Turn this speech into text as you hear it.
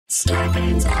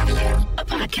Starbane's Audio,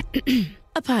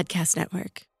 a podcast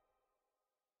network.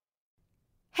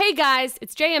 Hey guys,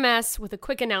 it's JMS with a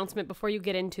quick announcement before you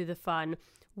get into the fun.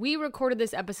 We recorded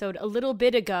this episode a little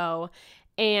bit ago,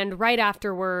 and right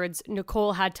afterwards,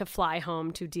 Nicole had to fly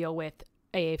home to deal with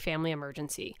a family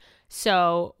emergency.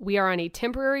 So we are on a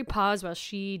temporary pause while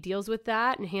she deals with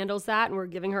that and handles that, and we're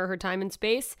giving her time and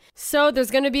space. So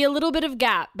there's going to be a little bit of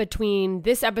gap between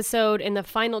this episode and the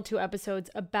final two episodes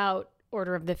about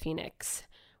Order of the Phoenix.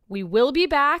 We will be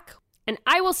back, and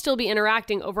I will still be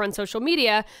interacting over on social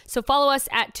media, so follow us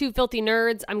at Two Filthy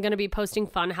Nerds. I'm going to be posting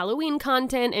fun Halloween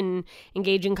content and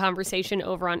engaging conversation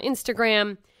over on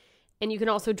Instagram. And you can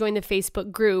also join the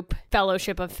Facebook group,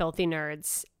 Fellowship of Filthy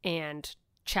Nerds, and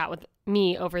chat with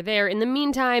me over there in the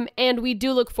meantime. And we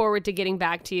do look forward to getting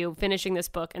back to you, finishing this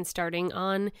book, and starting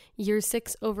on year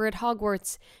 6 over at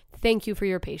Hogwarts. Thank you for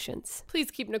your patience.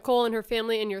 Please keep Nicole and her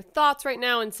family in your thoughts right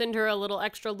now and send her a little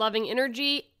extra loving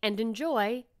energy, and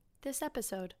enjoy this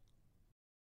episode.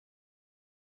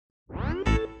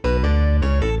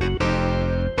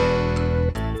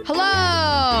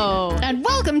 Hello! And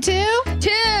welcome to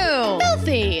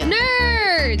Filthy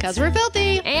Nerds! Because we're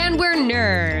filthy. And we're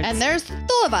nerds. And there's 2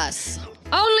 of us.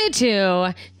 Only 2.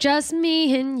 Just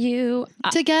me and you.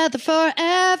 Together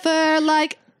forever,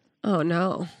 like... Oh,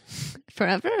 no.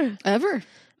 Forever? Ever.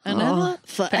 And Oh. ever.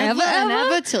 Forever and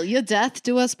ever till your death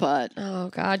do us part. Oh,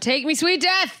 God. Take me, sweet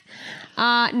death.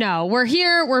 No, we're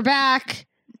here. We're back.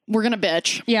 We're gonna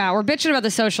bitch. Yeah, we're bitching about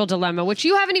The Social Dilemma, which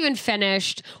you haven't even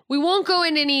finished. We won't go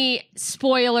into any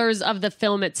spoilers of the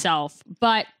film itself,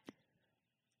 but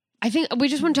I think we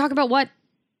just want to talk about what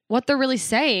they're really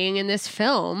saying in this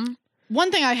film.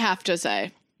 One thing I have to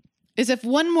say is if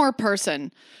one more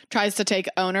person tries to take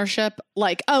ownership,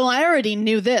 like, oh, I already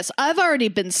knew this. I've already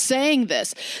been saying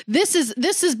this. This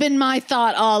has been my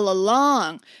thought all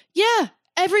along. Yeah,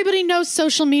 everybody knows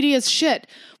social media is shit.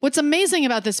 What's amazing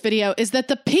about this video is that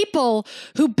the people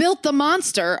who built the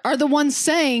monster are the ones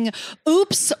saying,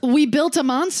 oops, we built a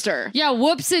monster. Yeah,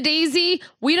 whoops-a-daisy.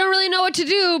 We don't really know what to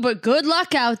do, but good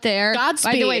luck out there.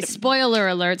 Godspeed. By the way, spoiler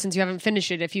alert, since you haven't finished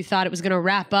it, if you thought it was going to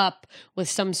wrap up with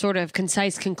some sort of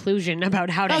concise conclusion about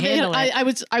how to handle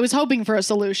it. I was hoping for a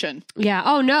solution. Yeah.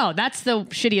 Oh, no. That's the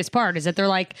shittiest part, is that they're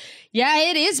like, yeah,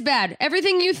 it is bad.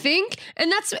 Everything you think.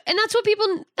 And that's what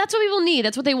people need.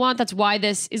 That's what they want. That's why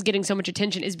this is getting so much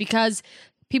attention, is because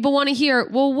people want to hear,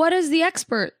 well, what does the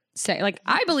expert say? Like,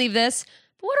 I believe this,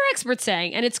 but what are experts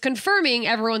saying? And it's confirming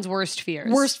everyone's worst fears.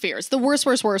 Worst fears. The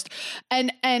worst.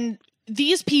 And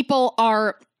these people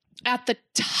are at the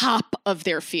top of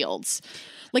their fields.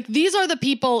 Like, these are the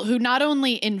people who not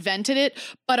only invented it,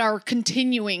 but are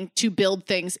continuing to build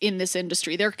things in this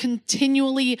industry. They're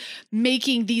continually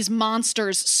making these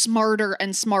monsters smarter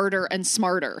and smarter and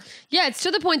smarter. Yeah, it's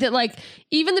to the point that, like,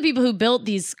 even the people who built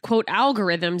these, quote,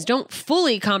 algorithms don't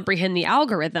fully comprehend the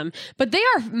algorithm, but they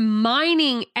are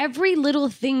mining every little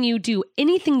thing you do,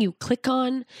 anything you click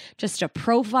on, just a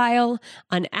profile,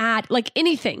 an ad, like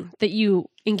anything that you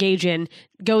engage in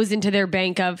goes into their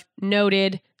bank of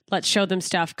noted. Let's show them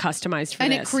stuff customized for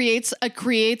and this. And it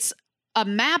creates a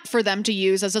map for them to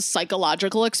use as a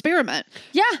psychological experiment.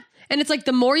 Yeah. And it's like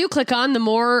the more you click on, the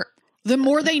more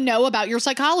they know about your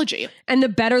psychology. And the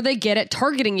better they get at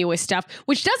targeting you with stuff,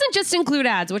 which doesn't just include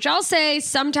ads, which I'll say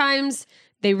sometimes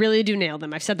they really do nail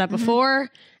them. I've said that before.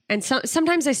 And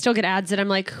sometimes I still get ads that I'm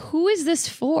like, who is this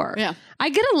for? Yeah. I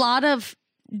get a lot of,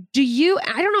 I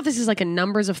don't know if this is like a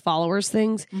numbers of followers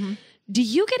things. Mm-hmm. Do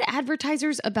you get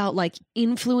advertisers about like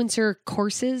influencer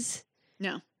courses?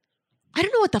 No. I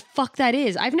don't know what the fuck that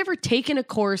is. I've never taken a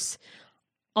course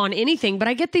on anything, but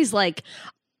I get these like,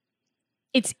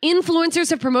 it's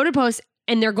influencers have promoted posts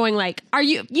and they're going like,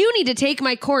 you need to take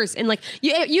my course. And like,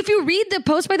 if you read the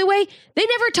post, by the way, they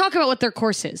never talk about what their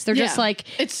course is. They're just like,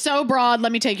 it's so broad.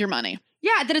 Let me take your money.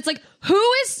 Yeah, that it's like,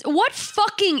 what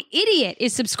fucking idiot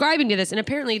is subscribing to this? And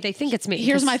apparently they think it's me.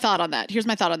 Here's my thought on that.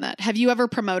 Have you ever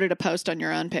promoted a post on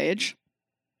your own page?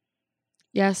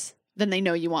 Yes. Then they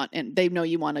know you want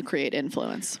to create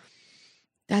influence.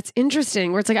 That's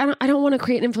interesting. Where it's like, I don't want to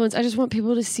create influence. I just want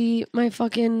people to see my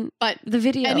the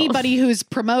video. Anybody who's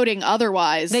promoting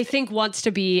otherwise, they think wants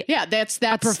to be that's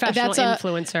a professional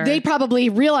influencer. They probably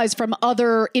realize from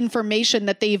other information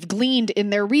that they've gleaned in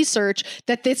their research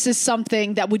that this is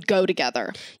something that would go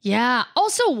together. Yeah.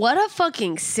 Also, what a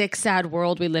fucking sick, sad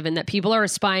world we live in that people are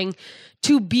aspiring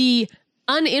to be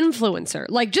an influencer.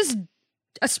 Like, just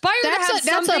aspire to have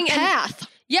something. That's a path.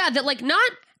 That like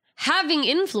not having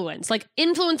influence. Like,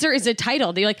 influencer is a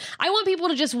title. They're like, I want people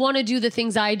to just want to do the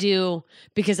things I do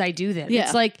because I do them. Yeah.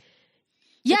 It's like,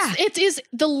 Yeah. It is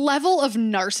the level of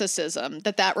narcissism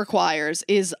that requires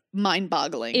is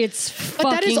mind-boggling. It's fucking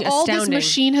But that is all this astounding.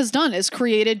 machine has done, is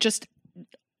created just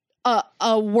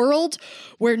a world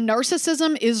where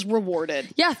narcissism is rewarded.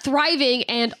 Yeah, thriving,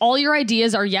 and all your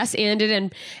ideas are yes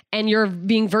anded, and you're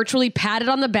being virtually patted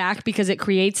on the back because it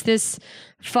creates this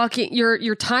fucking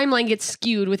your timeline gets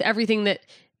skewed with everything that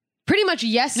pretty much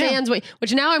yes ands.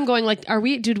 Which now I'm going like,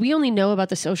 did we only know about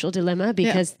the social dilemma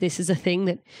because this is a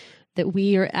thing that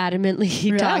we are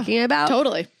adamantly talking about?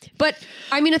 Totally. But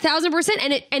I mean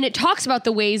 1,000%, and it talks about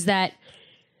the ways that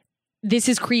this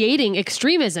is creating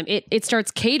extremism. It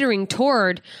starts catering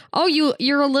toward,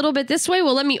 you're a little bit this way.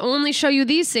 Well, let me only show you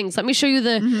these things. Let me show you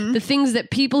the things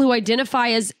that people who identify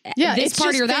as this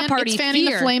party or that party it's fanning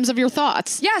fear. the flames of your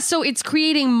thoughts. Yeah, so it's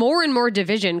creating more and more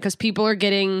division because people are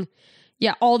getting,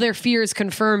 all their fears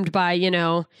confirmed by,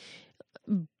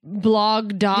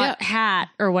 blog.hat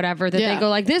or whatever that they go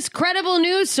like, this credible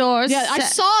news source. Yeah, I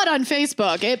saw it on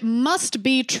Facebook. It must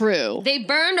be true. They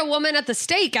burned a woman at the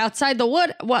stake outside the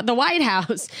White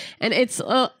House, and it's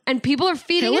and people are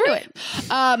feeding into it.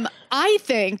 I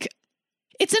think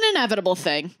it's an inevitable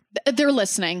thing. They're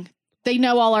listening. They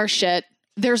know all our shit.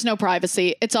 There's no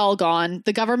privacy. It's all gone.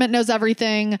 The government knows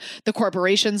everything. The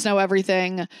corporations know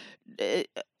everything.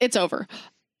 It's over.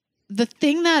 The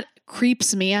thing that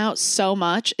creeps me out so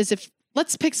much is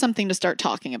let's pick something to start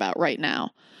talking about right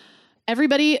now.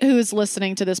 Everybody who's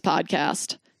listening to this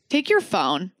podcast, take your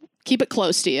phone, keep it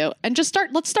close to you, and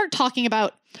let's start talking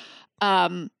about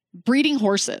breeding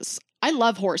horses. I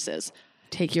love horses.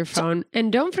 Take your phone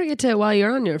and don't forget to, while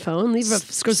you're on your phone, leave a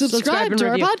subscribe to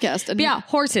our review. podcast. And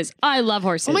horses. I love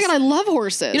horses. Oh my God, I love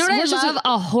horses. You know what horses I love?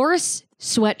 A horse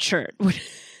sweatshirt.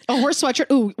 A horse sweatshirt.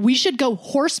 Ooh, we should go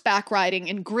horseback riding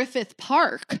in Griffith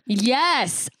Park.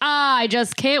 Yes. I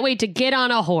just can't wait to get on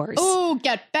a horse. Ooh,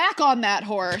 get back on that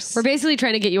horse. We're basically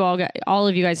trying to get you all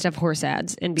of you guys to have horse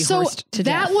ads and be horsed to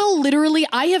death. That will literally,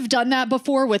 I have done that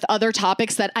before with other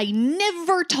topics that I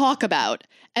never talk about.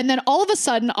 And then all of a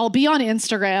sudden I'll be on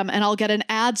Instagram and I'll get an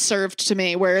ad served to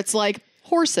me where it's like,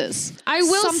 horses. I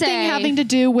will Something say, having to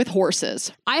do with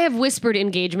horses. I have whispered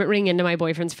engagement ring into my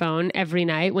boyfriend's phone every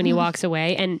night when he walks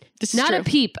away, and This is not true. a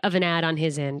peep of an ad on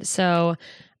his end. So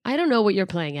I don't know what you're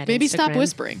playing at. Maybe Instagram. stop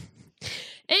whispering.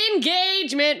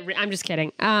 Engagement. I'm just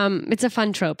kidding. It's a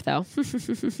fun trope though.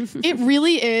 It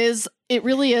really is. It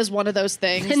really is one of those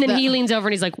things. And then that- he leans over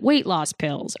and he's like, weight loss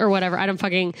pills or whatever. I don't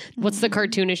fucking, what's the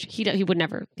cartoonish? He would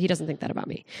never, he doesn't think that about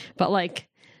me. But like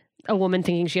a woman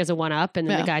thinking she has a one up and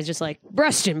then the guy's just like,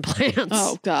 breast implants.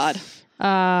 Oh God.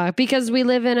 Because we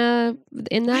live in that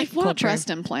I want culture. breast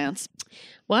implants.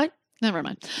 What? Never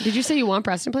mind. Did you say you want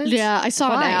breast implants? Yeah, I saw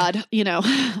Why? an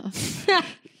ad,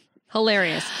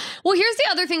 Hilarious. Well, here's the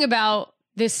other thing about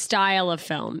this style of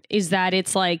film is that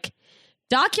it's like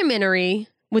documentary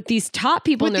with these top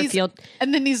people in their field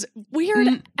and then these weird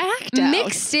act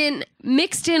outs.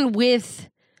 mixed in with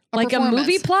like a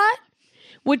movie performance. plot,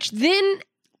 which then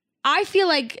I feel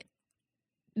like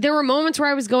there were moments where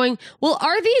I was going, well,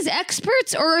 are these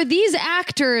experts or are these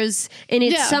actors and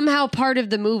it's somehow part of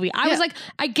the movie? I was like,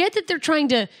 I get that they're trying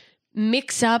to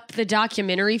mix up the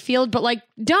documentary field, but like,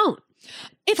 don't.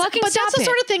 But that's the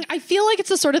sort of thing, I feel like it's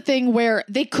the sort of thing where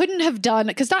they couldn't have done,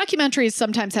 because documentaries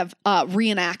sometimes have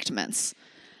reenactments.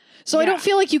 So I don't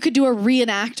feel like you could do a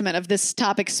reenactment of this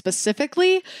topic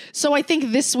specifically. So I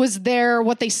think this was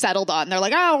what they settled on. They're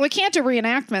like, oh, we can't do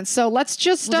reenactments. So let's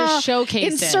just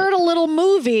showcase insert a little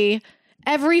movie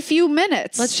every few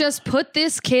minutes. Let's just put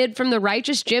this kid from the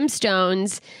Righteous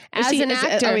Gemstones as an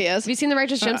actor. Oh, he is. Have you seen the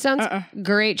Righteous Gemstones?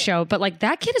 Great show. But like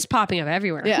that kid is popping up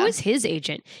everywhere. Yeah. Who is his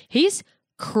agent? He's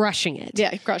crushing it.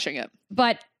 Yeah, crushing it.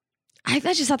 But I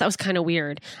just thought that was kind of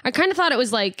weird. I kind of thought it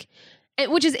was like,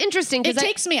 which is interesting. It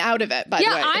takes me out of it, by the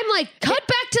way. Yeah, I'm like, cut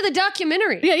back to the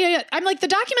documentary. Yeah. I'm like, the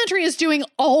documentary is doing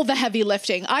all the heavy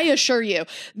lifting. I assure you.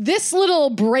 This little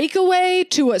breakaway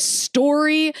to a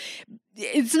story,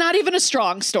 it's not even a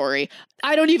strong story.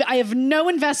 I have no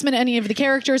investment in any of the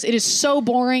characters. It is so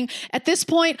boring. At this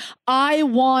point, I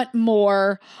want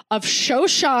more of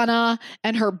Shoshana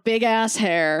and her big ass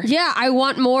hair. Yeah, I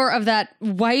want more of that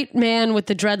white man with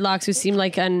the dreadlocks who seemed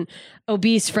like an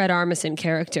obese Fred Armisen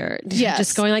character. Yes.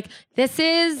 Just going like, we've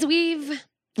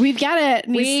got it.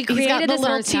 And we he's created got the this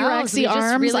little ourselves. We T-Rexy just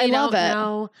arms. really I love don't it.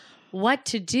 know what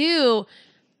to do.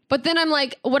 But then I'm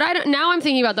like, now I'm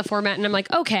thinking about the format and I'm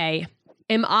like, okay,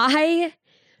 am I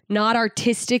not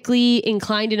artistically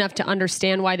inclined enough to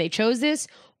understand why they chose this?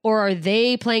 Or are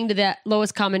they playing to that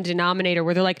lowest common denominator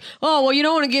where they're like, oh, well, you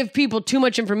don't want to give people too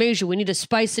much information. We need to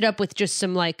spice it up with just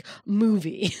some like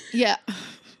movie. Yeah.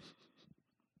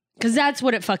 Because that's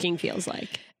what it fucking feels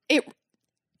like.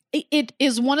 it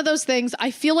is one of those things.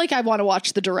 I feel like I want to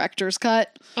watch the director's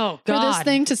cut Oh, for God. this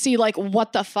thing to see like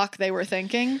what the fuck they were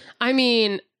thinking. I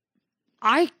mean,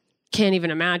 I can't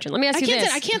even imagine. Let me ask you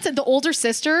this. I can't say the older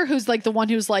sister who's like the one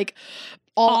who's like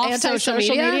all Off anti-social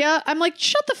social media? media. I'm like,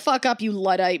 shut the fuck up, you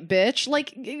Luddite bitch.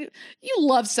 Like, you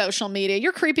love social media.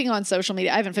 You're creeping on social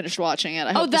media. I haven't finished watching it.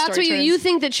 I hope the That's story what turns. you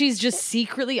think that she's just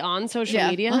secretly on social Yeah,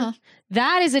 media? uh-huh.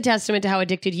 That is a testament to how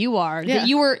addicted you are. Yeah.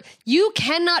 That you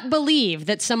cannot believe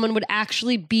that someone would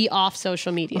actually be off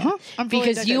social media I'm fully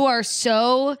because addicted. you are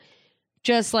so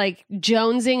just like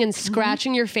jonesing and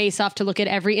scratching your face off to look at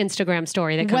every Instagram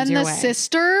story that comes when your the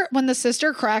way. when the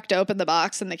sister cracked open the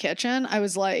box in the kitchen, I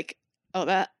was like, oh,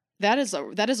 that is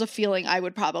a feeling I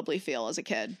would probably feel as a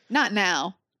kid. Not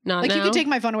now. Not Like now. you can take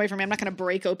my phone away from me. I'm not going to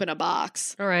break open a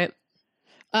box. All right.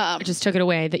 I just took it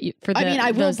away.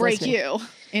 I will those break listening. you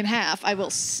in half. I will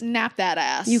snap that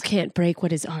ass. You can't break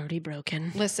what is already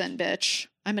broken. Listen, bitch.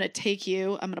 I'm going to take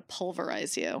you. I'm going to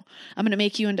pulverize you. I'm going to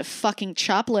make you into fucking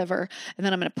chopped liver. And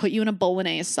then I'm going to put you in a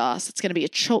bolognese sauce. It's going to be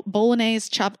a bolognese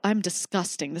chop. I'm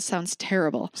disgusting. This sounds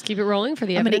terrible. Just keep it rolling for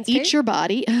the I'm going evidence to eat tape. your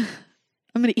body.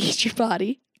 I'm going to eat your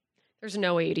body. There's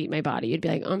no way you'd eat my body. You'd be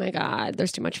like, oh my God,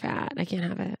 there's too much fat. I can't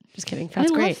have it. Just kidding. I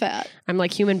Fat's love great. fat. I'm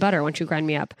like human butter once you grind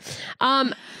me up.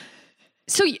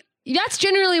 So that's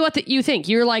generally what you think.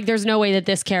 You're like, there's no way that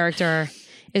this character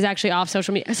is actually off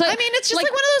social media. So, I mean, it's just like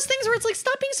one of those things where it's like,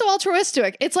 stop being so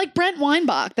altruistic. It's like Brent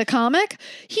Weinbach, the comic.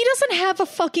 He doesn't have a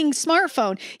fucking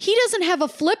smartphone. He doesn't have a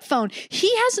flip phone.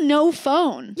 He has no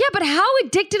phone. yeah, but how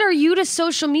addicted are you to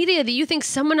social media that you think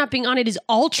someone not being on it is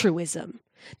altruism?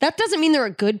 That doesn't mean they're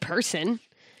a good person.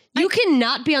 You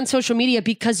cannot be on social media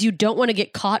because you don't want to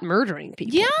get caught murdering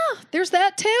people. Yeah, there's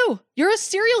that too. You're a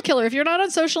serial killer if you're not on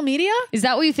social media. Is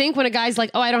that what you think when a guy's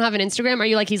like, oh, I don't have an Instagram? Are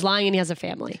you like, he's lying and he has a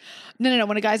family? No.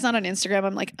 When a guy's not on Instagram,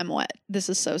 I'm like, I'm wet. This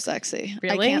is so sexy.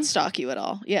 Really? I can't stalk you at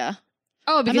all. Yeah.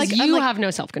 Oh, because like- I'm you like- have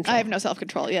no self-control. I have no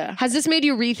self-control. Yeah. Has this made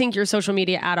you rethink your social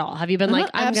media at all? Have you been like,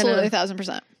 I'm absolutely gonna...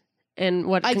 1,000%. And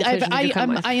what conclusions did you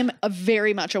come with? I am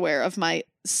very much aware of my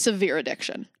severe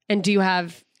addiction. And do you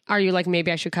have... Are you like,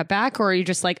 maybe I should cut back? Or are you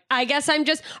just like, I guess I'm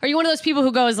just... Are you one of those people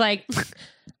who goes like,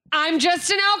 I'm just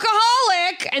an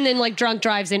alcoholic, and then like drunk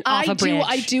drives in off a bridge?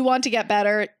 I do want to get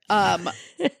better. I'm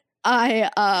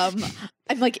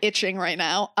like itching right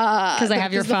now. Because I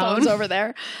have your the phone. phone's over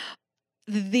there.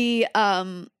 The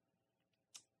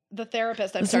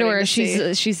therapist I'm Listen to starting her. to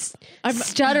see. She's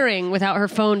stuttering without her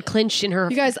phone clinched in her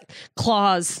You guys,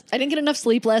 claws. I didn't get enough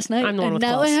sleep last night, I'm the one and with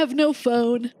now claws. I have no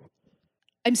phone.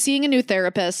 I'm seeing a new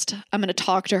therapist. I'm going to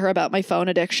talk to her about my phone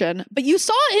addiction. But you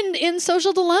saw in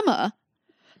Social Dilemma,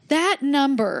 that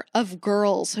number of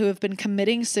girls who have been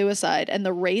committing suicide and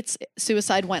the rates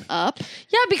suicide went up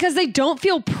Yeah, because they don't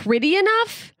feel pretty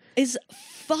enough. is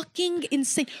fucking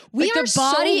insane. We Like are the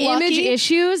body so lucky image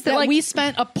issues that like we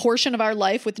spent a portion of our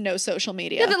life with no social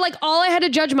media. yeah, that like all I had to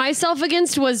judge myself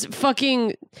against was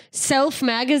fucking Self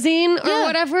magazine or Yeah.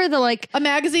 whatever. The like, A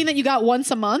magazine that you got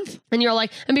once a month. and you're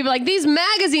like, and people are like, these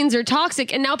magazines are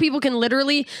toxic, and now people can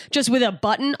literally just with a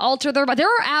button alter their. But there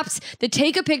are apps that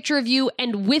take a picture of you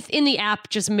and within the app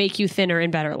just make you thinner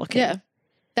and better looking. Yeah.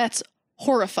 That's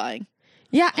horrifying.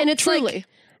 Yeah, and it's Truly. like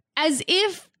as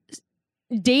if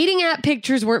dating app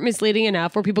pictures weren't misleading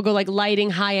enough, where people go like lighting,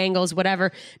 high angles,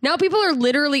 whatever. Now people are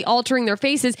literally altering their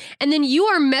faces, and then you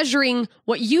are measuring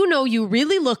what you know you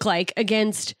really look like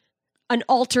against an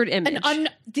altered image.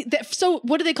 So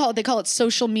what do they call it? They call it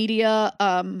social media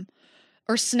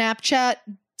or Snapchat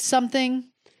something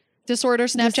disorder,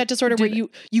 Snapchat disorder, where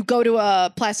you go to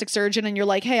a plastic surgeon and you're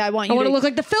like, hey, I want I you want to to look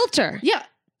like the filter. Yeah.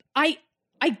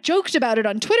 I joked about it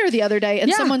on Twitter the other day, and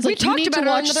Yeah, someone's we like, "You talked need about to it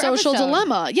on watch another Social episode.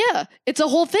 Dilemma." Yeah, it's a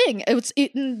whole thing.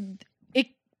 It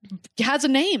has a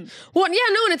name. Well, yeah,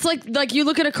 no, and it's like you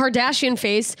look at a Kardashian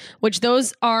face, which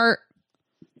there's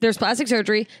plastic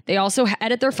surgery. They also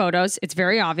edit their photos. It's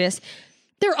very obvious.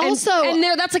 They're also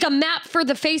That's like a map for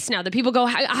the face now that people go,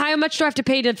 how much do I have to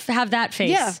pay to have that face?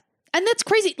 yeah, and that's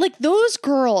crazy. Like those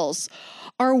girls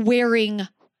are wearing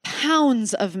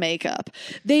pounds of makeup.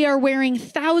 They are wearing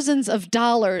thousands of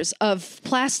dollars of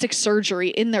plastic surgery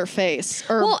in their face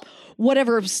or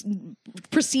whatever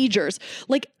procedures.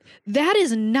 Like that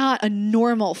is not a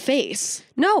normal face.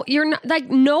 No, you're not. Like,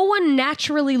 no one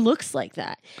naturally looks like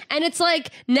that. And it's like,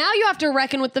 now you have to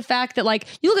reckon with the fact that, like,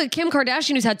 you look at Kim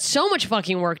Kardashian, who's had so much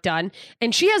fucking work done,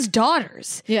 and she has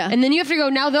daughters. Yeah. And then you have to go,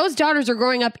 now those daughters are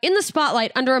growing up in the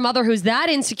spotlight under a mother who's that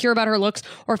insecure about her looks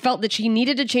or felt that she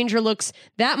needed to change her looks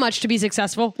that much to be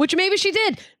successful, which maybe she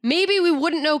did. Maybe we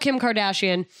wouldn't know Kim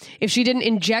Kardashian if she didn't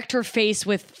inject her face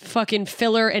with fucking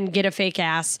filler and get a fake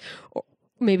ass.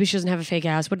 maybe she doesn't have a fake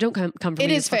ass, but don't come for me.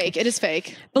 It is fake. It is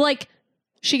fake. But like,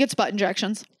 she gets butt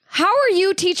injections. how are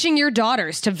you teaching your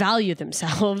daughters to value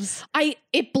themselves?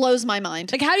 It blows my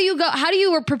mind. Like, how do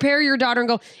you prepare your daughter and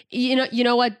go, you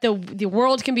know what? The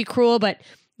world can be cruel, but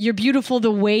you're beautiful the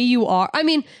way you are. I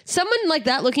mean, someone like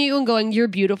that looking at you and going, you're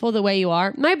beautiful the way you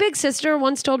are. My big sister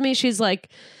once told me, she's like,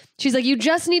 you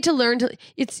just need to learn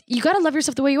you got to love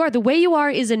yourself the way you are. The way you are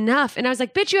is enough. And I was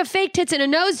like, bitch, you have fake tits and a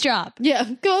nose job. Yeah,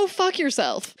 go fuck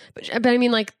yourself. But I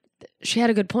mean, like, she had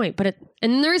a good point.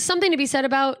 And there is something to be said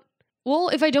about, well,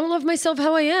 if I don't love myself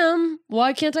how I am,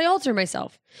 why can't I alter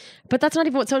myself? But that's not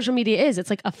even what social media is. It's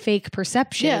like a fake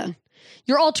perception. Yeah.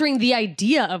 You're altering the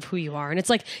idea of who you are. And it's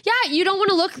like, yeah, you don't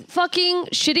want to look fucking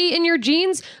shitty in your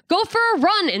jeans? Go for a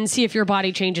run and see if your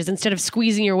body changes instead of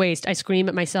squeezing your waist. I scream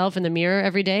at myself in the mirror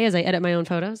every day as I edit my own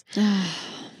photos.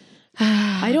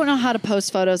 I don't know how to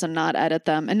post photos and not edit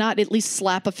them and not at least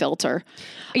slap a filter.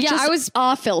 Yeah, Just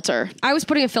a filter. I was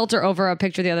putting a filter over a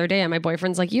picture the other day and my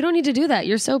boyfriend's like, you don't need to do that.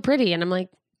 You're so pretty. And I'm like,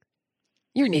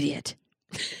 you're an idiot.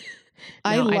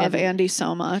 I love Andy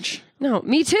so much. No,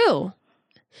 me too.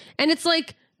 And it's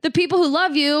like the people who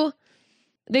love you,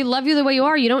 they love you the way you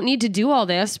are. You don't need to do all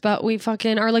this, but we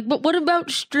fucking are like, but what about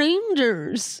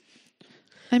strangers?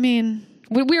 I mean,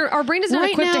 our brain is not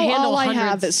right equipped now, to handle all I hundreds.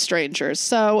 have is strangers.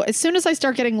 So as soon as I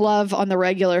start getting love on the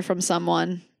regular from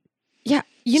someone, yeah,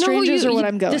 you know who strangers are what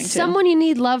I'm going the to. someone you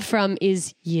need love from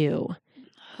is you.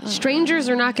 Strangers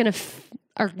are not going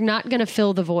to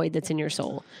fill the void that's in your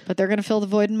soul. But they're going to fill the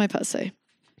void in my pussy.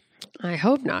 I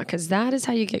hope not, because that is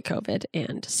how you get COVID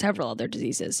and several other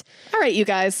diseases. All right, you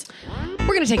guys. We're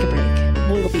going to take a break.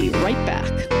 We'll be right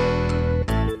back.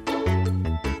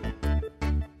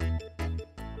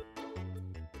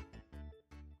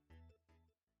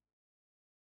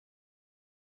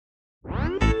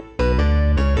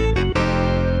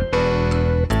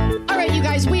 All right, you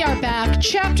guys, we are back.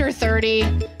 Chapter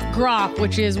 30. GROP,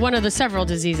 which is one of the several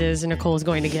diseases Nicole is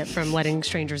going to get from letting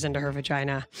strangers into her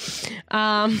vagina.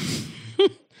 What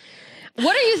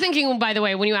are you thinking, by the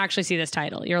way, when you actually see this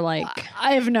title? You're like...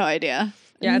 I have no idea.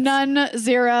 Yeah, None,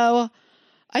 zero.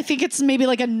 I think it's maybe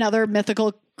like another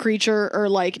mythical creature or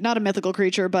like, not a mythical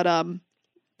creature, but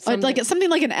like something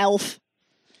like an elf.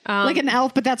 Like an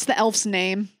elf, but that's the elf's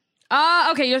name.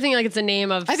 Okay, you're thinking like it's a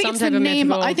name of I think some it's type the of name.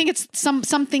 mythical... I think it's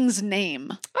something's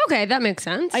name. Okay, that makes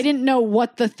sense. I didn't know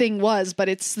what the thing was, but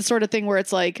it's the sort of thing where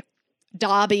it's like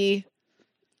Dobby.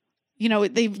 You know,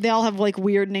 they all have like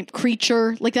weird name.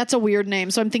 Creature, like that's a weird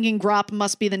name. So I'm thinking Grop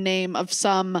must be the name of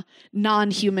some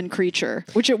non-human creature,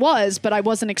 which it was, but I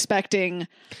wasn't expecting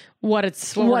what it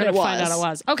was. Find out it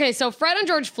was. Okay, so Fred and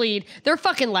George Fleed, they're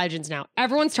fucking legends now.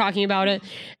 Everyone's talking about it.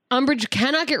 Umbridge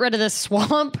cannot get rid of this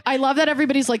swamp. I love that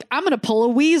everybody's like, I'm gonna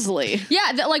pull a Weasley.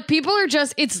 Yeah, like people are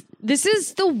just, this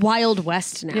is the Wild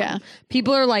West now. Yeah.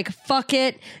 People are like, fuck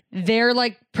it. They're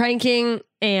like pranking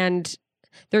and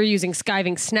they're using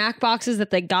skiving snack boxes that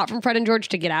they got from Fred and George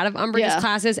to get out of Umbridge's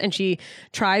classes. And she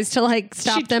tries to like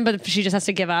stop them, but she just has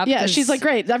to give up. Yeah, she's like,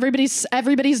 great.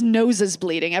 Everybody's nose is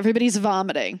bleeding. Everybody's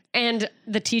vomiting. And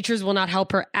the teachers will not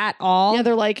help her at all. Yeah,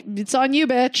 they're like, it's on you,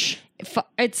 bitch.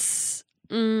 It's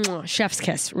chef's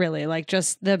kiss, really. Like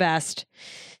just the best.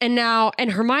 And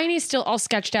Hermione's still all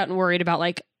sketched out and worried about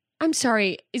like, I'm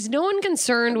sorry, is no one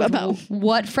concerned with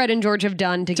what Fred and George have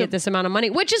done to get this amount of money?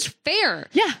 Which is fair.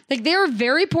 Yeah. Like they're a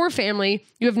very poor family.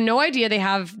 You have no idea they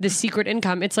have this secret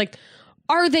income. It's like,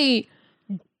 are they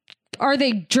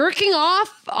jerking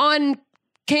off on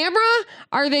camera?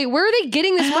 Where are they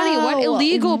getting this money? What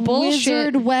illegal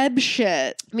bullshit? Wizard web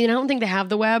shit. I mean, I don't think they have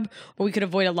the web, but we could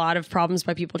avoid a lot of problems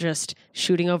by people just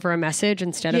shooting over a message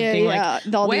instead of being like,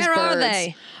 where are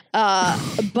they?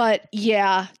 But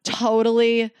yeah,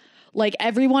 totally. Like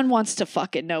everyone wants to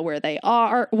fucking know where they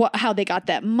are, how they got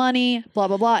that money, blah,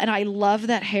 blah, blah. And I love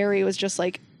that Harry was just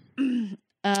like, He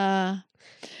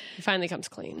finally comes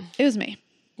clean. it was me.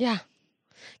 Yeah.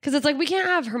 Because it's like, we can't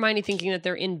have Hermione thinking that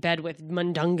they're in bed with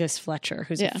Mundungus Fletcher,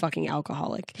 who's a fucking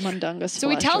alcoholic. Mundungus So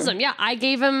he tells him, yeah, I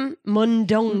gave him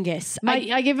Mundungus.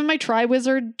 I gave him my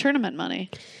Triwizard tournament money.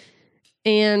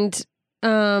 And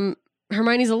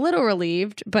Hermione's a little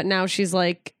relieved, but now she's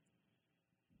like,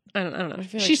 I don't know. I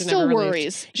feel like She she's still never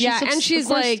worries. Relieved. And she's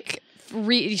like,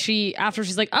 after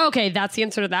she's like, oh, okay, that's the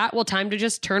answer to that. Well, time to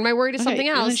just turn my worry to something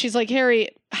else. And then she's like,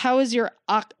 Harry, how is your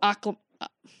Go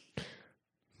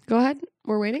ahead.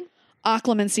 We're waiting.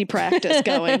 occlumency practice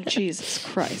going? Jesus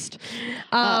Christ.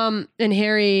 And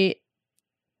Harry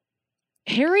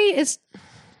is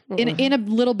in a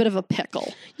little bit of a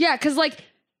pickle. Yeah, because like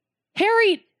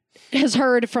Harry has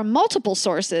heard from multiple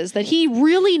sources that he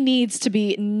really needs to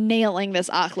be nailing this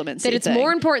occlumency That it's thing.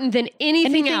 more important than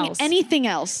anything else. Anything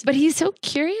else. But he's so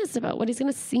curious about what he's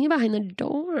going to see behind the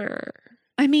door.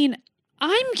 I mean,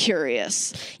 I'm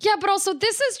curious. Yeah, but also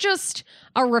this is just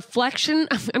a reflection.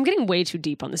 I'm getting way too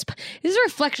deep on this. This is a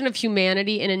reflection of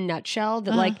humanity in a nutshell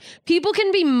that like people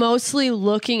can be mostly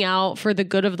looking out for the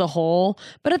good of the whole,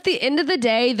 but at the end of the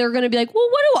day, they're going to be like, well,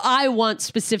 what do I want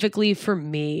specifically for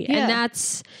me? Yeah. And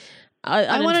that's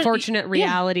an unfortunate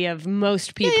reality of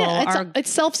most people.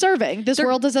 It's self-serving. This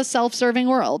world is a self-serving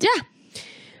world. Yeah.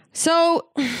 So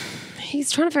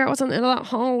he's trying to figure out what's on the end of that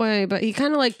hallway, but he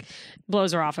kind of like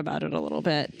blows her off about it a little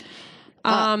bit.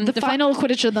 The final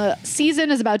Quidditch of the season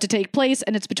is about to take place,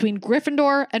 and it's between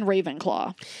Gryffindor and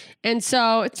Ravenclaw. And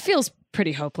so it feels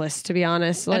pretty hopeless, to be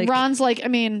honest. And Ron's like, I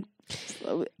mean,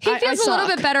 he feels a little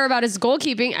bit better about his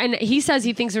goalkeeping, and he says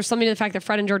he thinks there's something to the fact that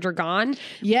Fred and George are gone.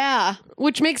 Yeah.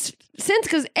 Which makes sense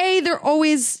because they're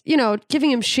always,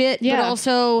 giving him shit, but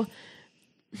also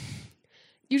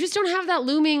you just don't have that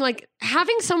looming, like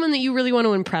having someone that you really want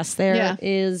to impress there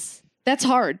is... That's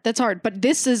hard. But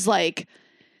this is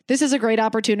a great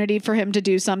opportunity for him to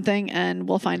do something, and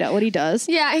we'll find out what he does.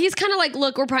 Yeah, he's kind of like,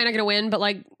 look, we're probably not going to win, but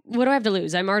like, what do I have to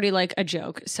lose? I'm already like a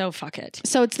joke, so fuck it.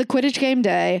 So it's the Quidditch game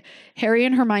day. Harry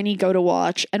and Hermione go to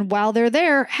watch, and while they're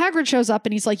there, Hagrid shows up,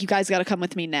 and he's like, you guys got to come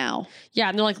with me now. Yeah,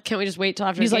 and they're like, can't we just wait till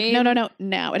after the game? He's like, no,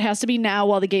 now. It has to be now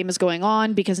while the game is going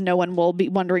on, because no one will be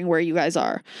wondering where you guys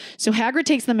are. So Hagrid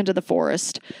takes them into the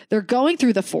forest. They're going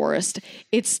through the forest.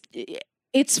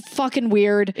 It's fucking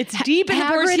weird. It's deep in the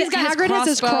forest. Hagrid has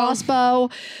his crossbow.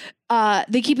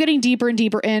 They keep getting deeper and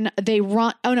deeper in. They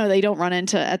run. Oh no, they don't run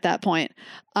into at that point.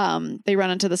 They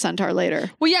run into the centaur later.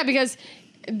 Well, yeah, because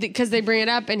they bring it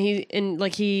up, and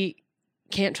he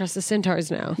can't trust the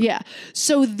centaurs now. Yeah.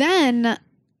 So then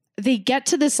they get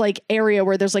to this like area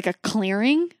where there's like a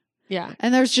clearing. Yeah.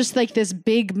 And there's just like this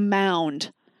big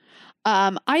mound.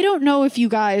 I don't know if you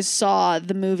guys saw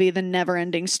the movie The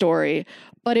Neverending Story,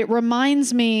 but it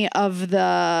reminds me of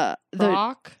the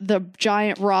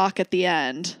giant rock at the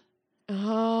end.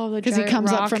 Oh, because he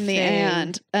comes up from the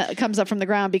end, comes up from the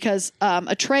ground because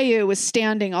Atreyu was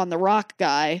standing on the rock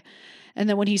guy, and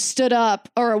then when he stood up,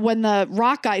 or when the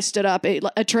rock guy stood up,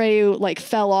 Atreyu like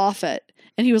fell off it,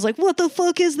 and he was like, "What the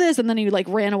fuck is this?" And then he like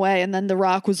ran away, and then the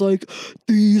rock was like,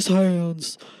 "These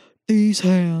hands."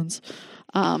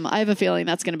 I have a feeling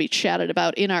that's going to be chatted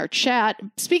about in our chat.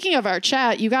 Speaking of our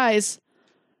chat, you guys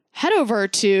head over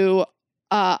to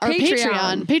our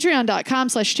Patreon,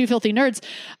 patreon.com/twofilthynerds.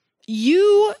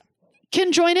 You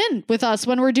can join in with us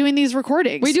when we're doing these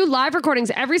recordings. We do live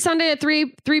recordings every Sunday at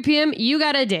 3 p.m. You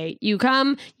got a date. You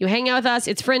come, you hang out with us.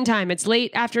 It's friend time. It's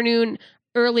late afternoon,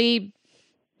 early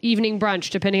evening brunch,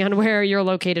 depending on where you're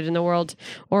located in the world,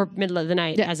 or middle of the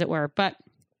night, as it were. But,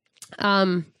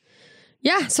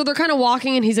 yeah, so they're kind of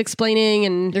walking and he's explaining,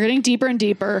 and they're getting deeper and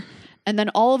deeper. And then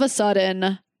all of a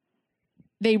sudden,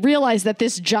 they realize that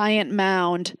this giant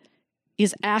mound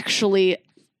is actually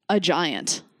a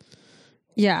giant.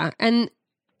 Yeah. And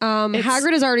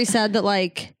Hagrid has already said that,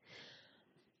 like,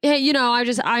 hey,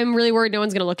 I'm really worried no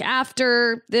one's going to look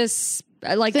after this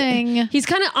thing. He's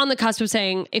kind of on the cusp of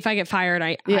saying, if I get fired,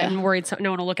 I'm worried no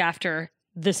one will look after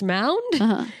this mound.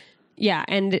 Uh-huh. Yeah.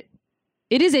 And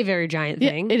it is a very giant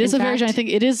thing. Yeah, it is very giant thing.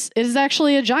 It is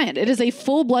actually a giant. It is a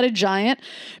full-blooded giant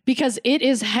because it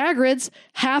is Hagrid's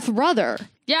half-brother.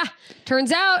 Yeah.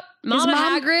 Turns out Mom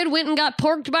Hagrid went and got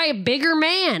porked by a bigger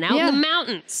man out in the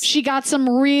mountains. She got some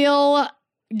real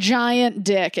giant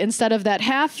dick. Instead of that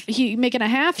making a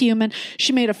half human,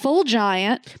 she made a full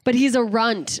giant. But he's a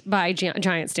runt by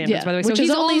giant standards, by the way. Which so is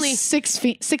he's only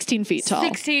 16 feet tall.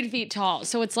 16 feet tall.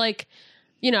 So it's like,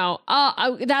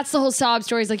 that's the whole sob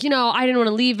story. It's like, I didn't want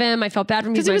to leave him. I felt bad for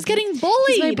him because he was getting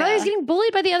bullied. My brother's getting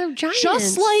bullied by the other giants.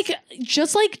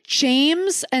 Just like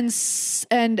James and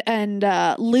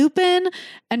Lupin,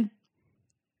 and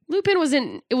Lupin was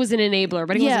an enabler,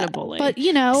 but he wasn't a bully. But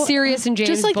Sirius and James,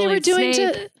 just like they were doing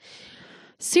to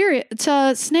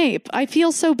Snape. I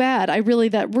feel so bad.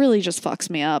 That really just fucks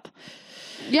me up.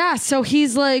 Yeah. So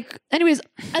he's like, anyways,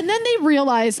 and then they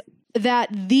realize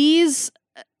that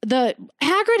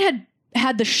Hagrid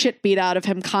had the shit beat out of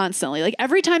him constantly. Like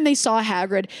every time they saw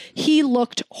Hagrid, he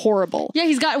looked horrible. Yeah,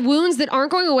 he's got wounds that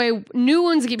aren't going away, new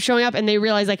ones that keep showing up, and they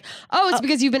realize like, it's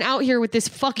because you've been out here with this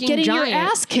fucking getting giant. Your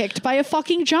ass kicked by a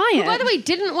fucking giant. Who, by the way,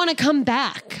 didn't want to come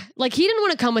back. Like he didn't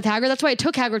want to come with Hagrid. That's why it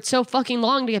took Hagrid so fucking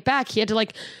long to get back. He had to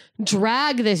like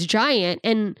drag this giant,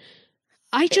 and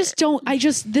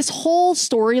this whole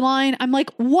storyline, I'm like,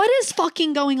 what is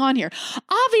fucking going on here?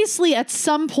 Obviously, at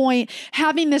some point,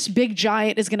 having this big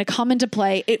giant is going to come into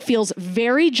play. It feels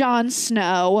very Jon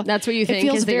Snow. That's what you think.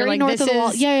 It feels very like, north of the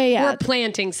wall. Yeah. We're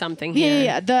planting something here.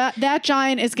 Yeah. That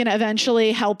giant is going to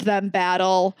eventually help them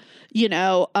battle,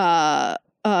 the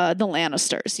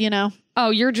Lannisters, Oh,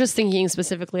 you're just thinking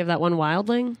specifically of that one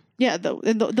wildling? Yeah, the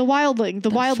wildling, the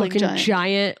wildling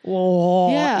giant.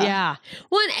 Whoa. Yeah.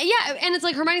 Well, and it's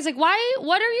like Hermione's like,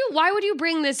 why would you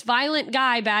bring this violent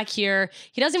guy back here?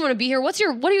 He doesn't want to be here. What are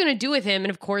you going to do with him?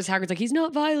 And of course, Hagrid's like, he's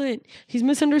not violent. He's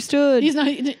misunderstood. He's not.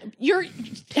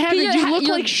 Hagrid, you look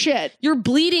like shit. You're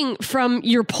bleeding from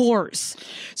your pores.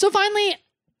 So finally,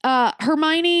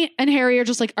 Hermione and Harry are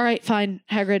just like, all right, fine,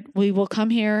 Hagrid, we will come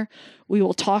here. We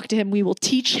will talk to him. We will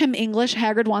teach him English.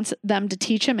 Hagrid wants them to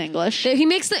teach him English. He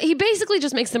basically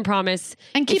just makes them promise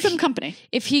and keep him company.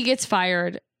 If he gets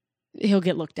fired, he'll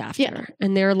get looked after. Yeah.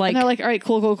 And they're like, all right,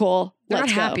 cool. They're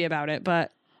Let's not happy go. about it,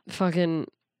 but fucking,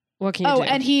 what can you do? Oh,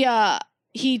 and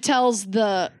he tells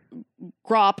the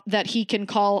Grop that he can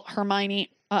call Hermione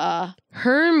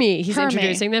Hermie. He's Hermie.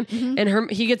 introducing them,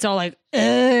 and he gets all like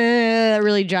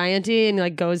really gianty, and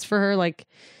like goes for her like.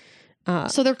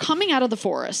 So they're coming out of the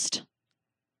forest.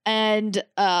 And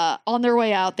on their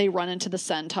way out, they run into the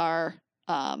centaur,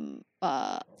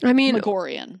 Megorian,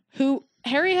 who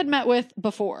Harry had met with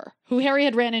before, who Harry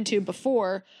had ran into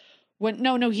before.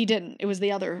 No, he didn't. It was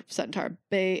the other centaur,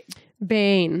 Bane.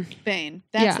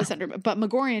 That's the centaur. But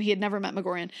Megorian, he had never met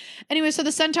Megorian. Anyway, so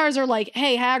the centaurs are like,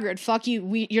 "Hey, Hagrid, fuck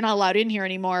you. You're not allowed in here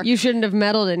anymore. You shouldn't have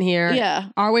meddled in here. Yeah,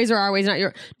 our ways are our ways, not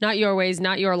your ways,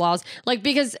 not your laws. Like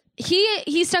because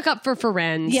he stuck up for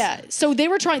Firenze. Yeah. So they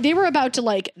were about to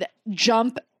like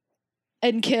jump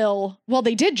and kill. Well,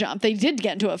 they did jump. They did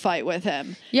get into a fight with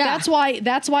him. Yeah. That's why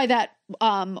that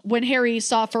when Harry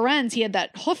saw Firenze, he had that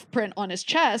hoof print on his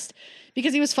chest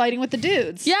because he was fighting with the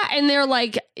dudes. Yeah, and they're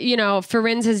like,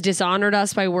 Firenze has dishonored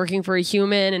us by working for a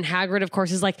human, and Hagrid, of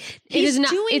course, is like, he's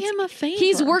doing him a favor.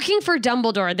 He's working for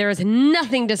Dumbledore. There is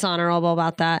nothing dishonorable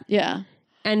about that. Yeah.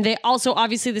 And they also,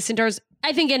 obviously, the centaurs,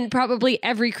 I think, in probably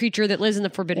every creature that lives in the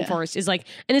Forbidden Forest is like,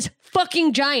 and it's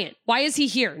fucking giant. Why is he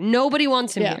here? Nobody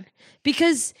wants him here.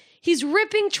 Because he's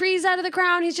ripping trees out of the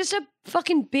ground. He's just a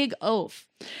fucking big oaf.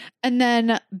 And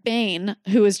then Bane,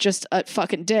 who is just a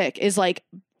fucking dick, is like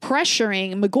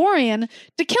pressuring Megorian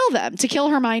to kill them, to kill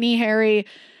Hermione, Harry,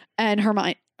 and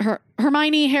Hermione,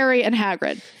 Harry, and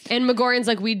Hagrid. And Megorian's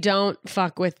like, we don't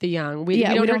fuck with the young. We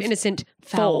don't hurt innocent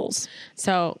fowls.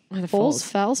 So, Fowls?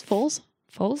 Foals?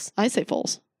 I say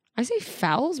fowls. I say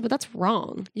fowls, but that's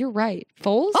wrong. You're right.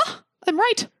 Foals? Oh, I'm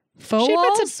right.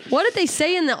 Foals? What did they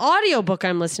say in the audiobook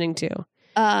I'm listening to?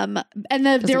 And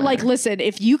they're like, listen,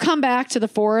 if you come back to the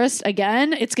forest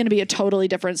again, it's going to be a totally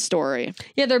different story.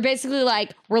 Yeah, they're basically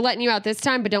like, we're letting you out this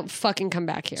time, but don't fucking come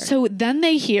back here. So then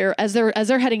they hear, as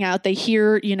they're heading out, they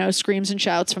hear, screams and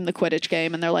shouts from the Quidditch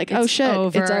game, and they're like, oh shit, it's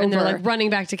over. And they're like running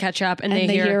back to catch up, and they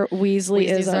hear Weasley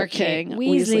is our king.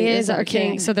 Weasley is our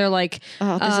king. So they're like,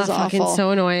 oh, this is fucking awful.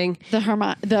 So annoying. The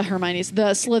Hermiones,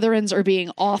 the Slytherins are being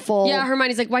awful. Yeah,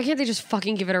 Hermione's like, why can't they just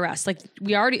fucking give it a rest? Like,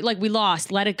 we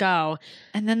lost, let it go.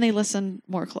 And then they listen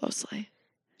more closely.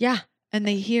 Yeah. And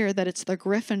they hear that it's the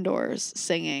Gryffindors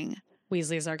singing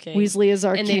Weasley is our king. Weasley is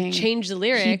our king. And they've changed the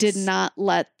lyrics. He did not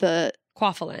let the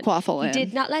Quaffle in. He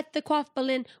did not let the Quaffle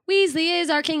in. Weasley is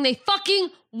our king. They fucking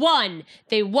won.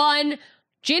 They won.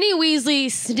 Ginny Weasley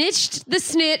snatched the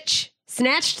snitch. She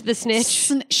snatched the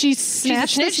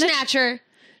snitch. Snatcher.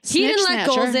 He didn't let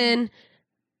goals in.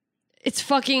 It's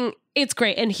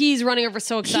great. And he's running over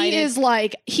so excited.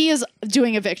 He is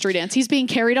doing a victory dance. He's being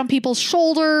carried on people's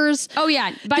shoulders. Oh,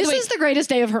 yeah. This is the greatest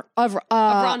day of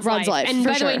Ron's life. And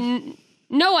by the way,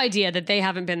 no idea that they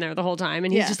haven't been there the whole time.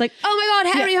 And he's just like, oh my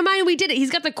God, Harry, Hermione, we did it.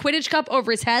 He's got the Quidditch cup over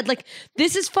his head. Like,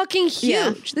 this is fucking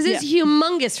huge. Yeah. This is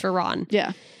humongous for Ron.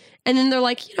 Yeah. And then they're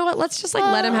like, you know what? Let's just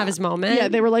let him have his moment. Yeah,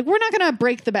 they were like, we're not going to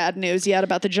break the bad news yet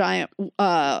about the giant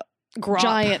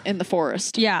giant in the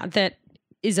forest. Yeah, that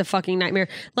is a fucking nightmare.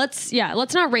 Let's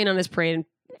not rain on his parade and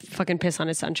fucking piss on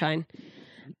his sunshine.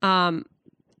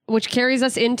 Which carries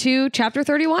us into chapter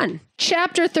 31.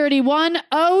 Chapter 31,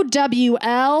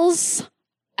 OWLs,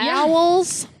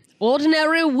 owls.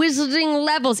 Ordinary wizarding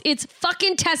levels. It's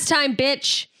fucking test time,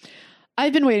 bitch.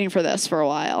 I've been waiting for this for a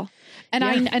while. And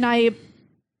I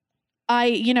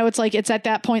it's like, it's at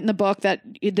that point in the book that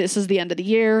this is the end of the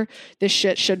year. This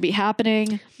shit should be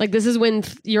happening. Like, this is when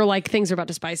you're like, things are about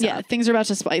to spice up. Yeah, things are about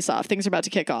to spice off. Things are about to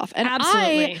kick off. And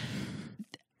absolutely.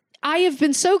 I have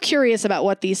been so curious about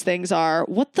what these things are.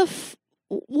 What the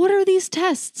what are these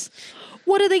tests?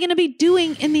 What are they going to be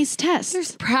doing in these tests?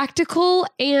 There's practical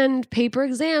and paper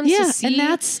exams. Yeah, to see,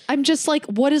 and I'm just like,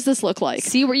 what does this look like?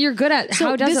 see what you're good at. So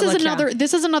How does this it is look? another.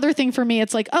 This is another thing for me.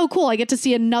 It's like, oh, cool. I get to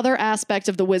see another aspect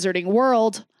of the wizarding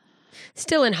world.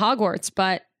 Still in Hogwarts,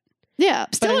 but Yeah,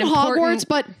 still an in important- Hogwarts,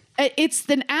 but it's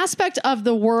an aspect of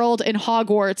the world in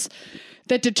Hogwarts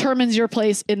that determines your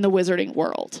place in the wizarding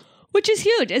world. which is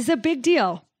huge. It's a big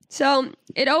deal. So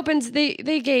it opens. They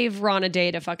gave Ron a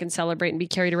day to fucking celebrate and be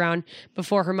carried around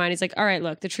before Hermione's like, all right,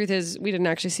 look, the truth is we didn't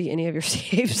actually see any of your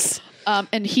saves.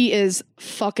 And he is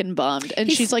fucking bummed. And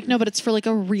she's like, no, but it's for like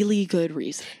a really good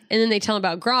reason. And then they tell him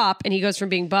about Grop, and he goes from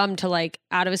being bummed to like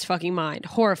out of his fucking mind,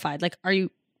 horrified. Like,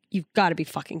 you've got to be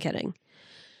fucking kidding.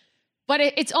 But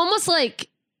it's almost like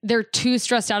they're too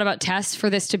stressed out about tests for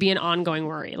this to be an ongoing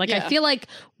worry. Like, I feel like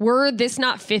were this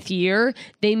not 5th year,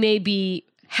 they may be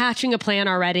hatching a plan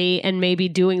already and maybe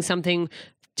doing something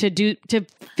to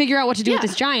figure out what to do with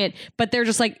this giant. But they're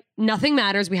just like, nothing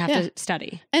matters. We have to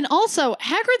study. And also,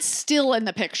 Hagrid's still in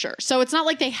the picture. So it's not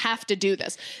like they have to do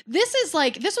this. This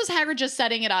was Hagrid just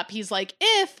setting it up. He's like,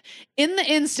 if in the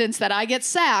instance that I get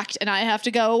sacked and I have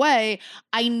to go away,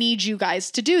 I need you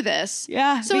guys to do this.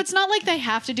 Yeah. So it's not like they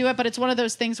have to do it, but it's one of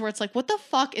those things where it's like, what the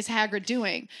fuck is Hagrid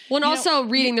doing? Well, and also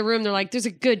reading the room, they're like, there's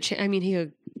a good chance. I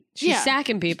mean, she's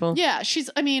sacking people. Yeah,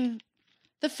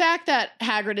 the fact that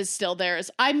Hagrid is still there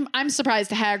is, I'm surprised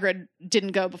Hagrid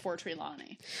didn't go before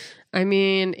Trelawney. I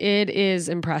mean, it is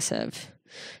impressive.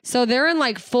 So they're in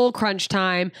like full crunch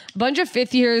time. A bunch of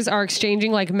 5th years are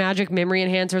exchanging like magic memory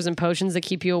enhancers and potions that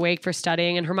keep you awake for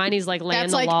studying. And Hermione's like laying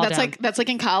the law down. That's like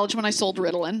in college when I sold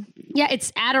Ritalin. Yeah,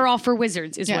 it's Adderall for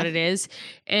wizards is what it is.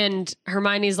 And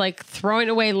Hermione's like throwing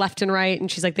it away left and right.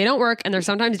 And she's like, they don't work and they're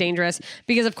sometimes dangerous.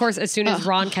 Because of course, as soon as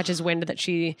Ron catches wind that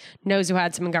she knows who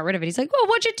had some and got rid of it, he's like, well,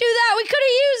 what'd you do that? We could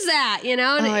have used that, you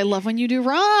know? And I love when you do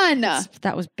Ron.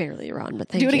 that was barely Ron, but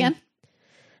thank you. Do it again.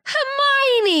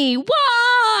 Hermione,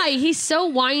 why? He's so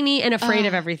whiny and afraid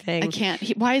of everything. I can't.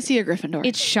 Why is he a Gryffindor?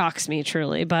 It shocks me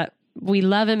truly, but we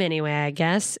love him anyway, I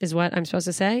guess, is what I'm supposed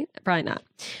to say. Probably not.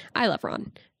 I love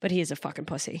Ron, but he is a fucking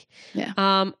pussy. Yeah.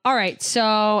 All right.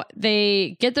 So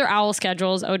they get their OWL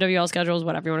schedules, OWL schedules,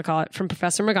 whatever you want to call it, from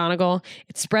Professor McGonagall.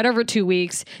 It's spread over 2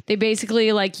 weeks. They basically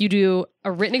you do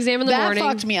a written exam in the morning.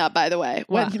 That fucked me up, by the way.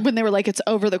 When they were like, it's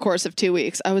over the course of 2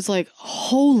 weeks, I was like,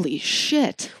 holy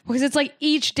shit. Because it's like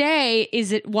each day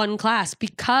is it one class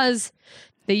because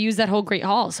they use that whole Great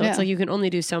Hall. So it's like you can only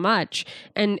do so much.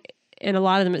 And a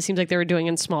lot of them, it seems like they were doing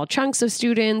in small chunks of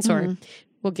students or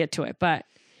we'll get to it. But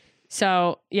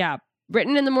so yeah,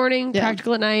 written in the morning,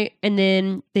 practical at night, and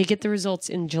then they get the results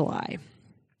in July.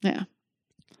 Yeah.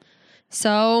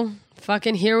 So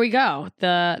fucking here we go.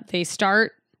 They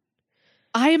start.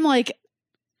 I'm like,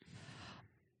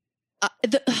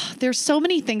 there's so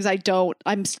many things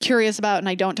I'm curious about and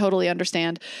I don't totally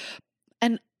understand.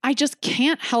 And I just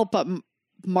can't help but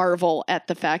marvel at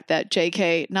the fact that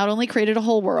JK not only created a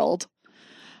whole world,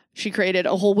 she created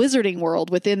a whole wizarding world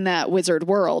within that wizard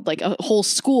world, like a whole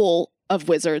school of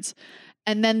wizards.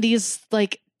 And then these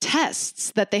like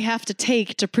tests that they have to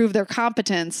take to prove their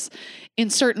competence in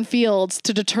certain fields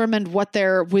to determine what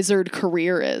their wizard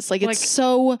career is. Like it's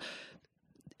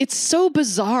so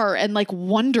bizarre and like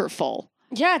wonderful.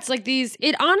 Yeah, it's like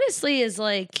it honestly is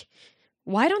like,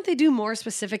 why don't they do more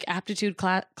specific aptitude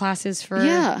classes for?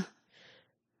 Yeah.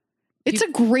 It's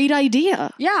a great idea.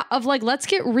 Yeah, of like, let's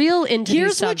get real into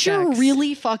these subjects. Here's what you're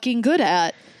really fucking good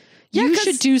at. Yeah, you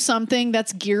should do something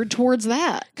that's geared towards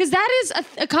that. Because that is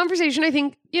a conversation, I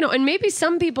think, and maybe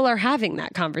some people are having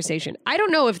that conversation. I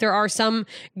don't know if there are some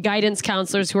guidance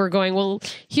counselors who are going, well,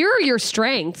 here are your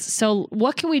strengths. So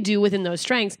what can we do within those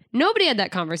strengths? Nobody had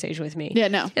that conversation with me. Yeah,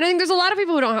 no. And I think there's a lot of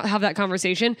people who don't have that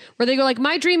conversation where they go like,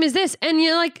 my dream is this. And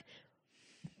you're like,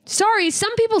 sorry,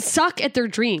 some people suck at their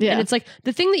dream. Yeah. And it's like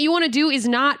the thing that you want to do is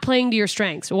not playing to your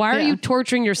strengths. Why are you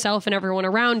torturing yourself and everyone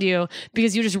around you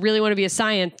because you just really want to be a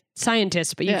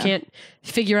scientist, but you can't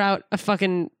figure out a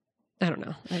fucking, I don't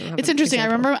know. It's interesting. Example. I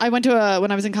remember I went to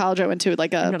when I was in college, I went to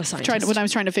like I'm not a scientist. when I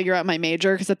was trying to figure out my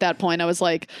major. Cause at that point I was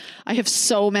like, I have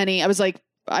so many, I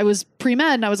was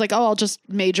pre-med and I was like, oh, I'll just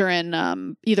major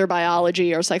in either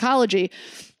biology or psychology.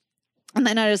 And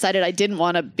then I decided I didn't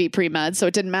want to be pre-med, so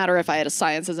it didn't matter if I had a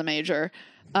science as a major.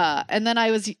 And then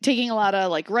I was taking a lot of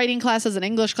like writing classes and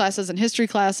English classes and history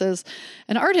classes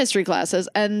and art history classes.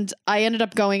 And I ended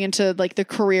up going into like the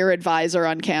career advisor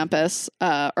on campus,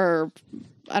 or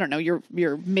I don't know, your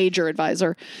major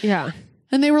advisor. Yeah.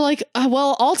 And they were like,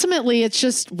 well, ultimately it's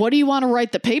just, what do you want to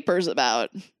write the papers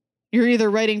about? You're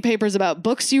either writing papers about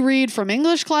books you read from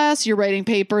English class, you're writing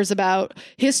papers about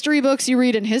history books you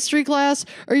read in history class,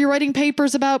 or you're writing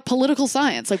papers about political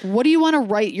science. Like, what do you want to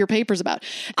write your papers about?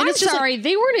 And I'm sorry,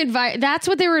 they weren't that's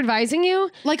what they were advising you?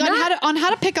 Like on how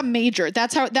to pick a major.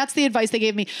 That's the advice they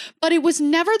gave me. But it was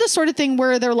never the sort of thing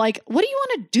where they're like, what do you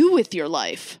want to do with your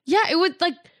life? Yeah, it was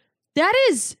like, that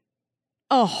is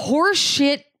a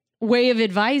horseshit way of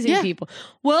advising people.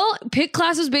 Well, pick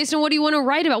classes based on what you want to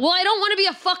write about. Well, I don't want to be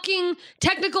a fucking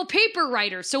technical paper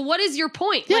writer. So what is your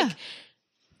point? Yeah. Like,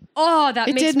 oh, that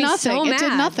makes me so mad. It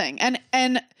did nothing. And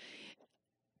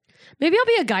maybe I'll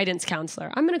be a guidance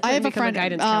counselor. I'm going to become a friend,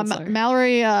 guidance counselor.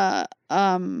 Mallory,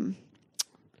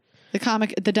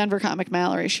 the Denver comic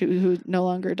Mallory, who no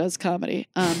longer does comedy.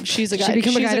 She's a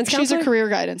she's a career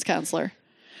guidance counselor.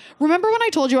 Remember when I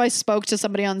told you I spoke to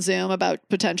somebody on Zoom about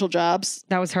potential jobs?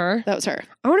 That was her? That was her.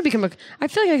 I want to become I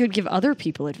feel like I could give other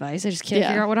people advice. I just can't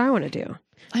figure out what I want to do.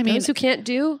 I mean, those who can't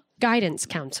do, guidance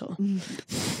counsel.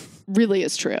 Really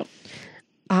is true.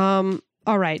 All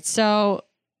right. So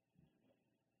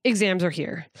exams are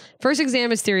here. First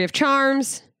exam is theory of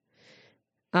charms.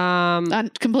 I'm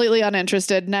completely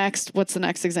uninterested. Next. What's the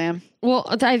next exam? Well,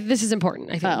 this is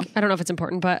important, I think. Oh. I don't know if it's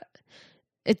important, but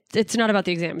it's not about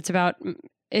the exam. It's about...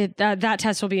 that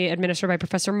test will be administered by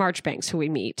Professor Marchbanks, who we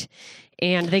meet.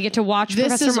 And they get to watch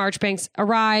Professor Marchbanks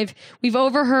arrive. We've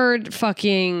overheard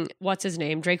fucking, what's his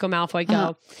name? Draco Malfoy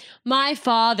go, my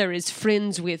father is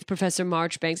friends with Professor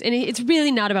Marchbanks. And it's really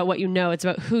not about what you know. It's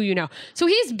about who you know. So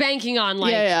he's banking on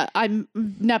like... I'm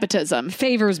nepotism.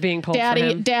 Favors being pulled for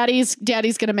him. Daddy's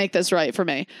going to make this right for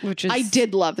me. I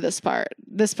did love this part.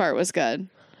 This part was good.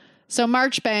 So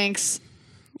Marchbanks...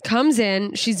 comes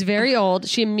in. She's very old.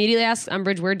 She immediately asks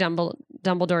Umbridge where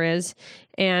Dumbledore is,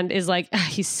 and is like,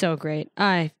 he's so great.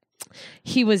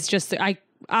 He was just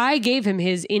I gave him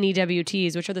his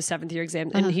NEWTs, which are the 7th year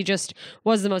exams, and he just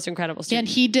was the most incredible student.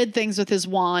 And he did things with his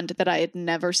wand that I had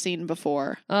never seen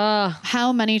before.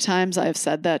 How many times I've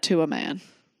said that to a man?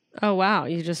 Oh wow,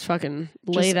 you just fucking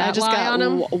lay that lie on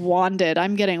him. Wanded.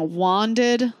 I'm getting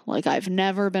wanded like I've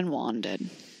never been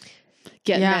wanded.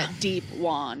 Getting that deep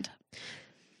wand.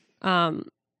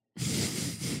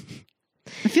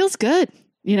 It feels good,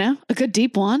 a good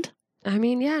deep wand. I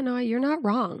mean, no, you're not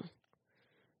wrong.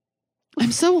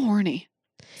 I'm so horny.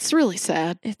 It's really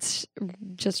sad. It's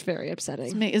just very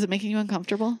upsetting. Is it making you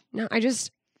uncomfortable? No,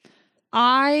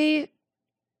 I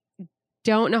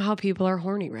don't know how people are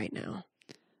horny right now.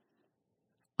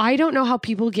 I don't know how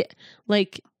people get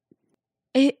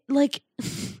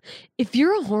if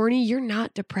you're horny, you're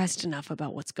not depressed enough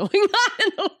about what's going on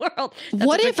in the world.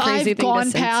 What if I've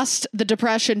gone past the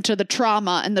depression to the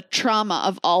trauma, and the trauma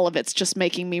of all of it's just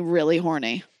making me really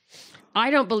horny? I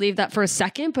don't believe that for a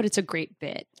second, but it's a great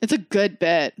bit. It's a good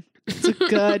bit. It's a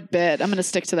good bit. I'm going to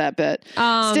stick to that bit.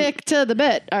 Stick to the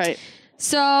bit. All right.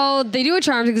 So they do a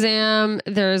charms exam.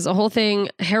 There's a whole thing.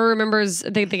 Harry remembers,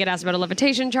 they get asked about a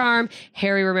levitation charm.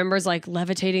 Harry remembers like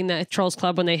levitating the Trolls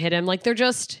Club when they hit him. Like they're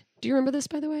just, do you remember this,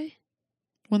 by the way?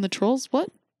 When the trolls, what?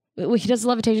 He does the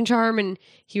levitation charm and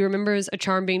he remembers a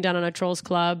charm being done on a Trolls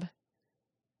Club.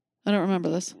 I don't remember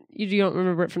this. You don't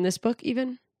remember it from this book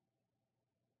even?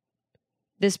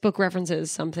 This book references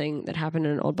something that happened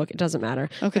in an old book. It doesn't matter.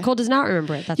 Okay. Nicole does not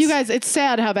remember it. You guys, it's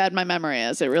sad how bad my memory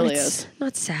is. It really is.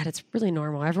 Not sad. It's really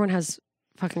normal. Everyone has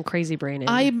fucking crazy brain.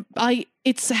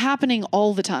 It's happening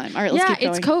all the time. All right, let's keep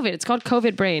going. It's COVID. It's called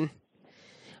COVID brain.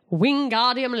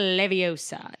 Wingardium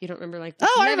Leviosa. You don't remember like Leviosa,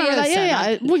 I remember that.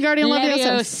 Yeah. Wingardium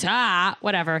Leviosa.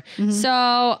 Whatever. Mm-hmm.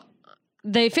 So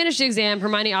they finish the exam.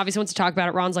 Hermione obviously wants to talk about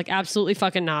it. Ron's like, absolutely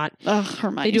fucking not.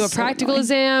 Hermione. They do a practical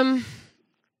exam.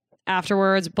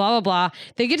 Afterwards, blah, blah, blah.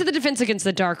 They get to the defense against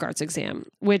the dark arts exam,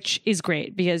 which is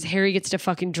great because Harry gets to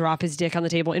fucking drop his dick on the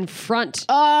table in front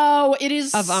it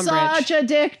is of Umbridge. Such a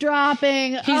dick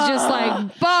dropping. He's just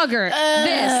like, bugger,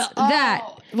 this, that.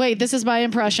 Wait, this is my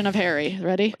impression of Harry.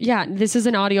 Ready? Yeah, this is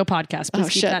an audio podcast. Please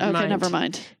keep that in mind. Never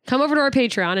mind. Come over to our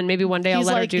Patreon and maybe one day I'll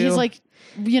let her do. He's like,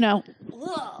 and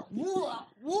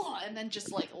then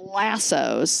just like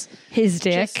lassos his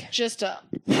dick. Just a...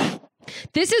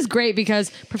 This is great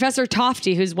because Professor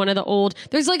Tofty, who's one of the old,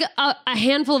 there's like a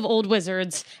handful of old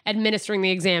wizards administering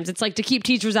the exams. It's like to keep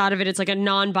teachers out of it. It's like a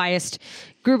non-biased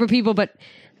group of people. But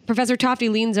Professor Tofty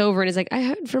leans over and is like, I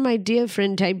heard from my dear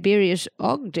friend Tiberius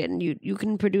Ogden, you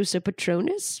can produce a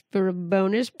Patronus for a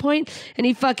bonus point. And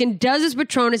he fucking does his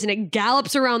Patronus and it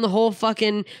gallops around the whole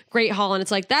fucking Great Hall. And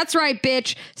it's like, that's right,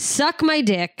 bitch. Suck my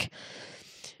dick.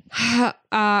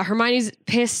 Hermione's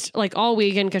pissed like all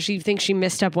weekend because she thinks she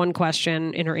missed up one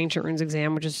question in her Ancient Runes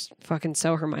exam, which is fucking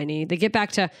so Hermione. They get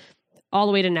back to all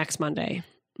the way to next Monday.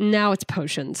 Now it's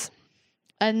potions.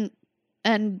 And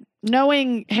And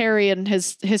knowing Harry and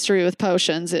his history with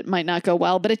potions, it might not go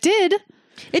well, but it did.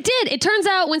 It did. It turns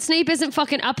out when Snape isn't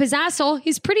fucking up his asshole,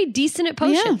 he's pretty decent at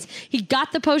potions. Yeah. He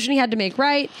got the potion he had to make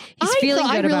right. He's feeling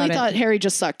good about it. I really thought Harry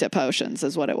just sucked at potions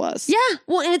is what it was. Yeah.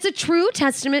 Well, and it's a true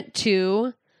testament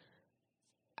to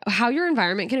how your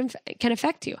environment can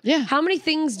affect you. Yeah. How many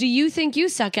things do you think you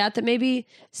suck at that maybe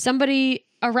somebody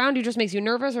around you just makes you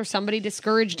nervous or somebody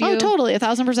discouraged you? Oh, totally.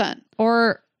 1,000%.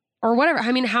 Or whatever.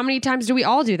 I mean, how many times do we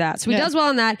all do that? So he does well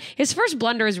in that. His first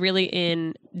blunder is really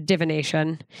in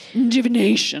divination.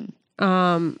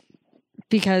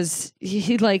 Because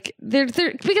he like they're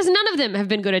because none of them have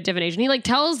been good at divination. He like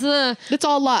tells it's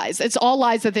all lies. It's all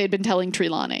lies that they had been telling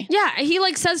Trelawney. Yeah, he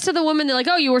like says to the woman, they're like,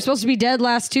 "Oh, you were supposed to be dead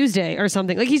last Tuesday" or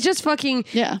something. Like he's just fucking.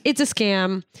 Yeah, it's a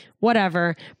scam,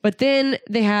 whatever. But then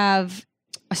they have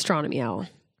astronomy owl,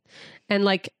 and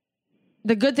like.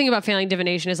 The good thing about failing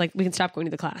divination is like we can stop going to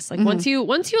the class. Like once you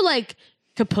like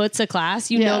kaputs a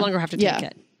class, you no longer have to take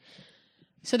it.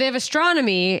 So they have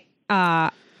astronomy,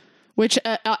 which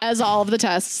as all of the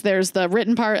tests, there's the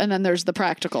written part and then there's the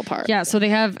practical part. Yeah. So they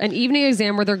have an evening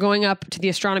exam where they're going up to the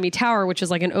astronomy tower, which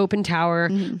is like an open tower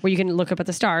where you can look up at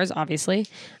the stars. Obviously,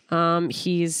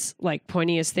 he's like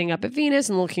pointing his thing up at Venus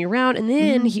and looking around, and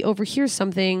then he overhears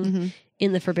something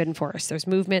in the Forbidden Forest. There's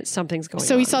movement. Something's going on.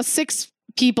 So he saw 6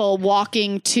 people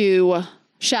walking to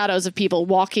shadows of people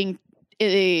walking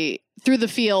through the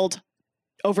field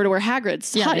over to where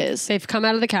Hagrid's hut is. They've come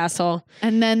out of the castle.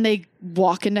 And then they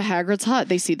walk into Hagrid's hut.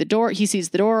 They see the door. He sees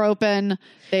the door open.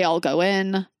 They all go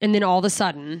in. And then all of a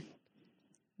sudden,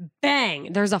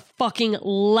 bang, there's a fucking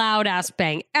loud ass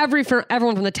bang.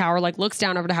 Everyone from the tower like looks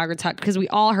down over to Hagrid's hut because we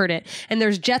all heard it. And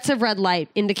there's jets of red light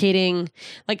indicating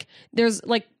like there's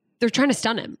like they're trying to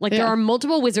stun him. Like there are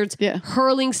multiple wizards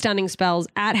hurling stunning spells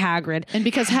at Hagrid. And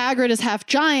because Hagrid is half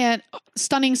giant,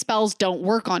 stunning spells don't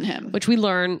work on him. Which we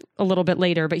learn a little bit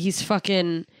later, but he's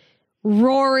fucking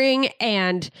roaring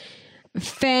and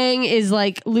Fang is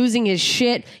like losing his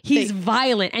shit. He's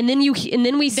violent. And then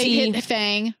we see hit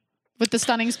Fang with the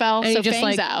stunning spell. So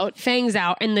Fang's out. Fang's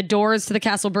out. And the doors to the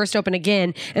castle burst open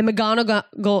again. And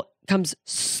McGonagall comes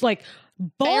like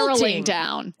bolting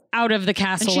down out of the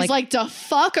castle. And she's like, the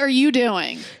fuck are you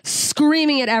doing?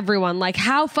 Screaming at everyone. Like,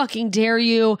 how fucking dare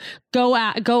you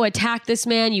go attack this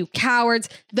man, you cowards.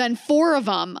 Then 4 of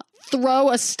them throw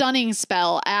a stunning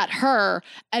spell at her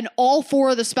and all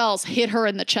 4 of the spells hit her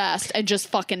in the chest and just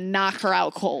fucking knock her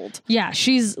out cold. Yeah,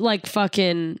 she's like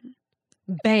fucking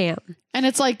bam. And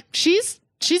it's like, she's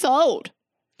old.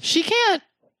 She can't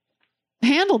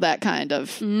handle that kind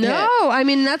of hit. I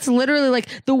mean that's literally like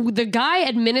the guy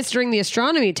administering the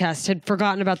astronomy test had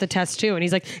forgotten about the test too, and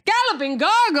he's like, galloping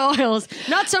gargoyles,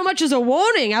 not so much as a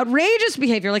warning, outrageous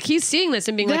behavior. Like he's seeing this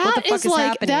and being like, what the fuck is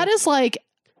happening? That is like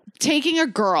taking a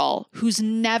girl who's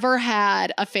never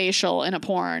had a facial in a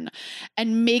porn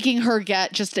and making her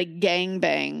get just a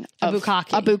gangbang of a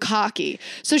bukkake.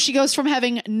 So she goes from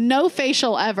having no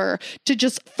facial ever to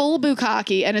just full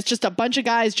bukkake, and it's just a bunch of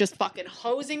guys just fucking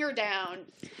hosing her down.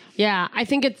 Yeah, I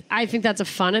think that's a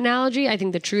fun analogy. I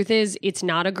think the truth is it's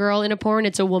not a girl in a porn.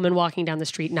 It's a woman walking down the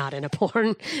street, not in a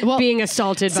porn, being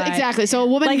assaulted by. Exactly. So a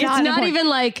woman like not it's not even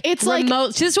like it's remote.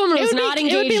 Like, this woman was not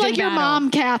engaged in battle. It would be like your mom,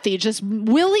 Kathy, just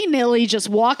willy-nilly just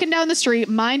walking down the street,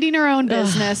 minding her own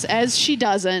business as she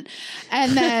doesn't.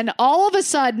 And then all of a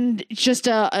sudden, just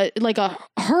a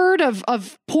herd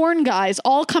of porn guys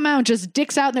all come out, just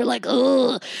dicks out, and they're like,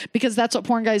 ugh, because that's what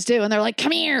porn guys do. And they're like,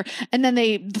 come here. And then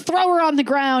they throw her on the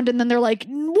ground, and then they're like,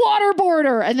 waterboard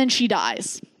her, and then she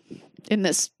dies. In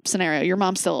this scenario, your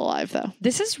mom's still alive, though.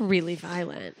 This is really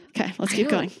violent. Okay, let's keep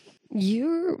going.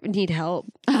 You need help.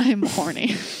 I'm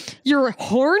horny. You're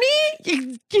horny?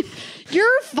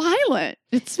 You're violent.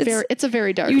 It's a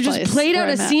very dark place. You just played out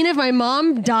a scene of my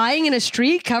mom dying in a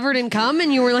street covered in cum,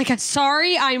 and you were like,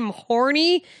 sorry, I'm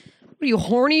horny. Are you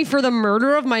horny for the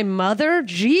murder of my mother?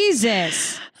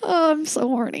 Jesus. Oh, I'm so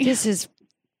horny. This is...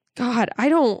 God, I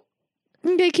don't...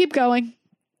 Okay, keep going.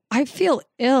 I feel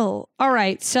ill. All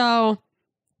right, so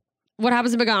what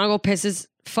happens to McGonagall pisses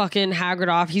fucking Hagrid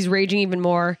off. He's raging even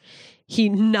more. He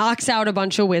knocks out a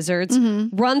bunch of wizards,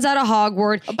 runs out of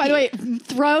Hogwarts. By the way,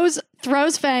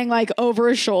 throws Fang like over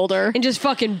his shoulder. And just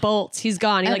fucking bolts. He's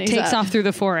gone. He like takes off through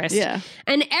the forest. Yeah.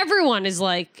 And everyone is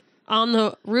like on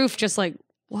the roof just like,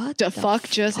 what the fuck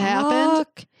just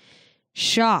happened?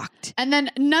 Shocked. And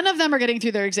then none of them are getting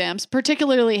through their exams,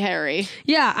 particularly Harry.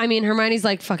 Yeah, I mean, Hermione's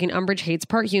like, fucking Umbridge hates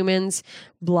part humans,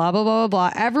 blah, blah, blah, blah,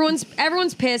 blah.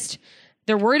 Everyone's pissed.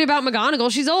 They're worried about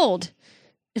McGonagall. She's old.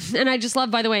 And I just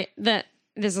love, by the way, that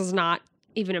this is not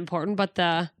even important, but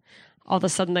all of a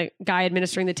sudden the guy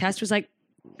administering the test was like,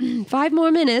 5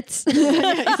 more minutes.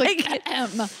 He's like,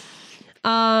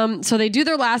 So they do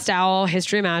their last owl,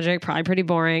 history of magic, probably pretty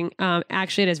boring.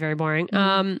 Actually, it is very boring.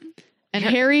 and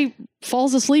Harry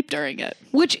falls asleep during it.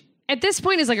 Which at this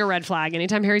point is like a red flag.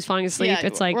 Anytime Harry's falling asleep,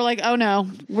 it's like, we're like, oh no,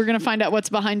 we're going to find out what's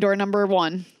behind door number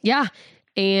 1. yeah.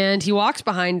 And he walks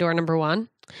behind door number 1.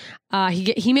 He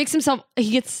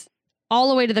gets all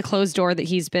the way to the closed door that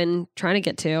he's been trying to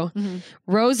get to.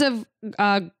 Rows of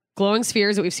glowing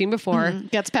spheres that we've seen before.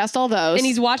 Gets past all those. And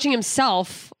he's watching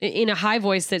himself in a high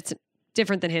voice that's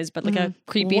different than his, but like a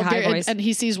creepy high voice. And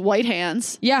he sees white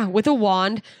hands. Yeah, with a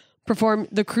wand, perform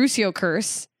the Crucio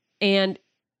curse. And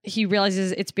he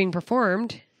realizes it's being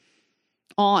performed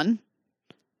on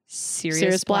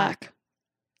Sirius Black.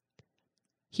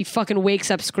 He fucking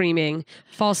wakes up screaming,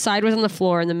 falls sideways on the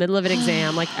floor in the middle of an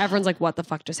exam. Like, everyone's like, what the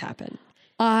fuck just happened?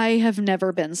 I have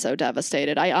never been so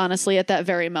devastated. I honestly, at that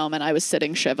very moment, I was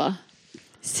sitting shiva.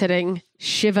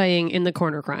 Shivaing in the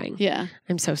corner crying. Yeah.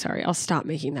 I'm so sorry. I'll stop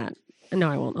making that. No,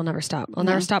 I won't. I'll never stop. I'll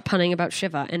never stop punning about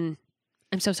Shiva. And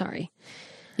I'm so sorry.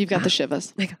 You've got the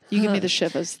shivas. You give me the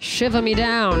shivas. Shiva me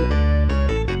down.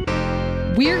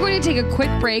 We are going to take a quick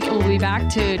break and we'll be back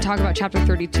to talk about chapter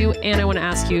 32. And I want to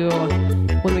ask you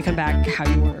when we come back how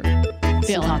you were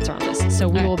feeling. Thoughts are on this. So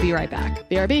we will be right back.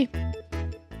 BRB.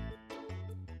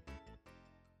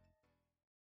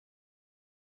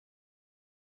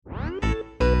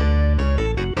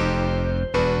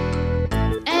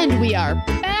 And we are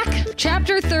back.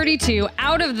 Chapter 32,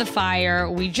 Out of the Fire.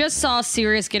 We just saw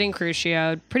Sirius getting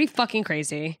crucioed. Pretty fucking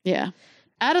crazy. Yeah.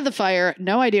 Out of the fire.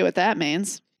 No idea what that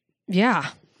means. Yeah.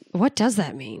 What does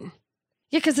that mean?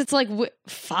 Yeah, because it's like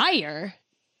fire.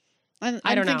 I'm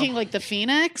don't know. thinking like the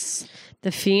phoenix.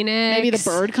 The phoenix. Maybe the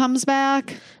bird comes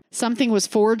back. Something was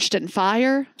forged in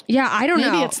fire. Yeah, I don't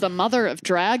know. Maybe it's the mother of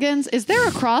dragons. Is there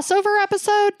a crossover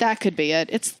episode? That could be it.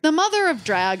 It's the mother of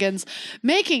dragons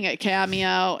making a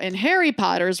cameo in Harry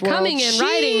Potter's world. Coming in,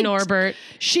 riding Norbert.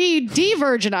 She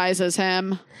de-virginizes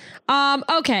him.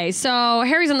 Okay, so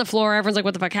Harry's on the floor. Everyone's like,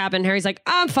 what the fuck happened? Harry's like,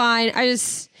 I'm fine.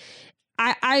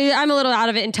 I'm a little out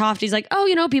of it. And Tofty's like,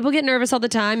 oh, people get nervous all the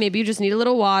time. Maybe you just need a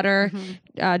little water.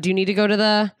 Do you need to go to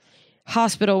the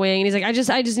hospital wing? And he's like, I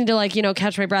just need to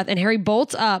catch my breath. And Harry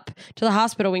bolts up to the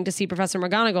hospital wing to see Professor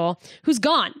McGonagall, who's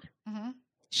gone.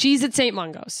 She's at St.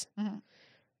 Mungo's.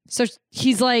 So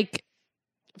he's like,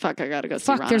 fuck, I gotta go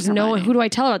see Ron there's and no Hermione. one. Who do I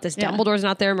tell about this? Yeah. Dumbledore's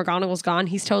not there. McGonagall's gone.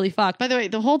 He's totally fucked. By the way,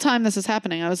 the whole time this is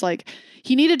happening, I was like,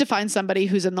 he needed to find somebody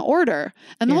who's in the order.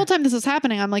 And the whole time this is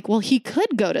happening, I'm like, well, he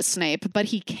could go to Snape, but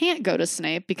he can't go to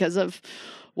Snape because of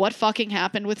what fucking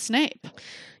happened with Snape.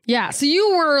 Yeah. So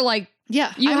you were like,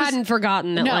 yeah, you hadn't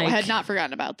forgotten that. No, I had not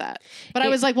forgotten about that. But I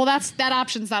was like, well, that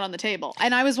option's not on the table.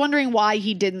 And I was wondering why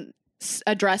he didn't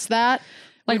address that.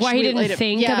 Like why he didn't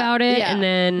think about it. And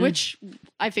then. Which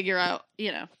I figure out,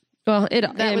 Well,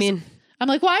 I'm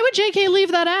like, why would JK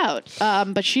leave that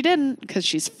out? But she didn't because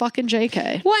she's fucking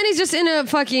JK. Well, and he's just in a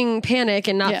fucking panic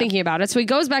and not thinking about it. So he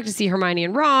goes back to see Hermione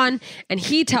and Ron and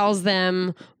he tells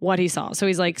them what he saw. So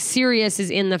he's like, Sirius is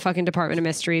in the fucking Department of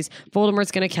Mysteries.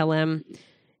 Voldemort's going to kill him.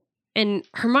 And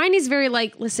Hermione's very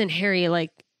like, listen, Harry,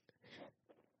 like,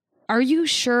 are you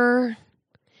sure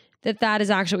that is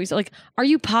actually what you saw? Like, are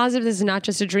you positive this is not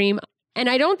just a dream? And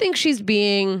I don't think she's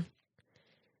being...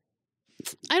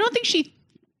 I don't think she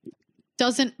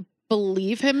doesn't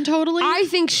believe him totally. I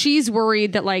think she's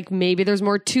worried that like maybe there's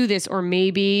more to this or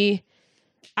maybe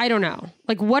I don't know.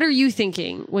 Like what are you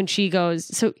thinking when she goes?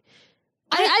 So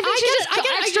I think she's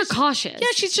just extra cautious. Yeah,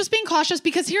 she's just being cautious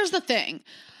because here's the thing.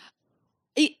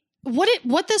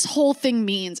 What this whole thing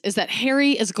means is that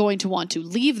Harry is going to want to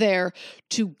leave there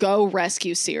to go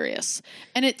rescue Sirius.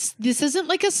 And this isn't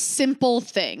like a simple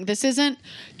thing. This isn't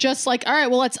just like, all right,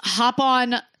 well, let's hop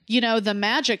on the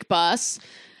magic bus.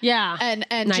 Yeah. And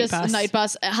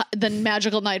the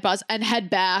magical night bus and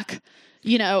head back,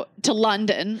 to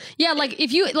London. Yeah. Like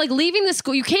if you like leaving the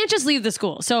school, you can't just leave the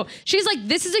school. So she's like,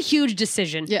 this is a huge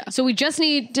decision. Yeah. So we just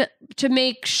need to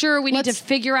make sure we need to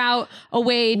figure out a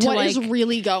way to what is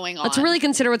really going on. Let's really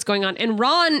consider what's going on. And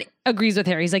Ron agrees with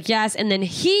Harry. He's like, yes. And then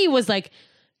he was like,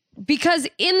 because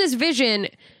in this vision,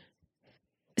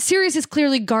 Sirius is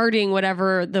clearly guarding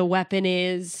whatever the weapon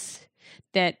is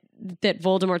that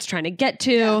Voldemort's trying to get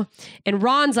to. Yeah. And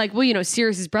Ron's like, well,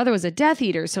 Sirius's brother was a Death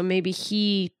Eater, so maybe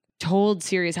he told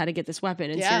Sirius how to get this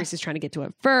weapon, and Sirius is trying to get to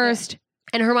it first. Yeah.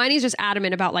 And Hermione's just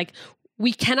adamant about like,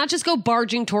 we cannot just go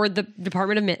barging toward the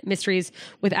Department of Mysteries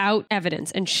without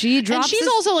evidence. And she drops. And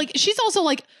she's also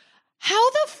like, how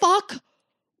the fuck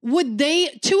would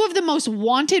two of the most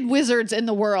wanted wizards in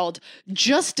the world,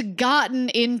 just gotten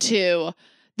into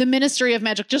the Ministry of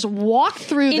Magic just walk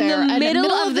through there in the in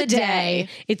middle of the day.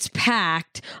 It's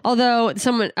packed. Although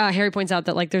someone, Harry points out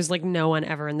that like there's like no one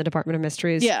ever in the Department of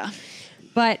Mysteries. Yeah.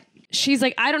 But she's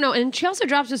like, I don't know. And she also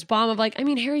drops this bomb of like, I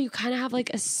mean, Harry, you kind of have like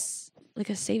a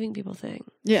saving people thing.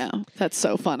 Yeah. That's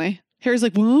so funny. Harry's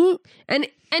like, what? And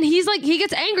he's like, he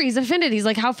gets angry. He's offended. He's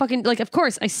like, how fucking, like, of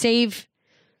course I'm saving.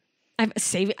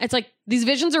 It's like, these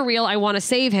visions are real. I want to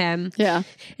save him. Yeah.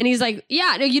 And he's like,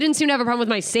 yeah, no, you didn't seem to have a problem with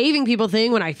my saving people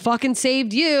thing when I fucking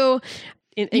saved you.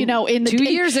 In 2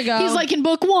 years ago. He's like in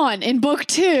book 1, in book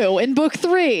 2, in book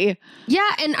 3. Yeah.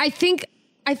 And I think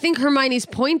Hermione's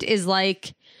point is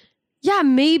like, yeah,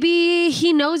 maybe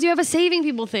he knows you have a saving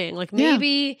people thing. Like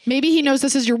maybe he knows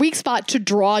this is your weak spot to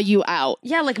draw you out.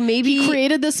 Yeah, like maybe he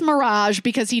created this mirage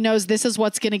because he knows this is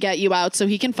what's going to get you out so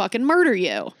he can fucking murder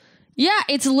you. Yeah,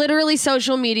 it's literally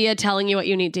social media telling you what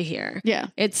you need to hear. Yeah.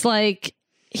 It's like,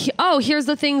 here's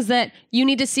the things that you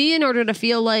need to see in order to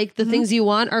feel like the things you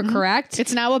want are correct.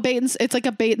 It's now it's like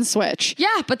a bait and switch.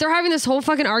 Yeah, but they're having this whole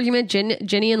fucking argument.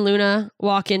 Ginny and Luna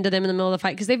walk into them in the middle of the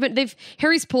fight because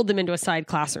Harry's pulled them into a side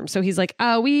classroom. So he's like,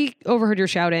 we overheard your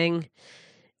shouting.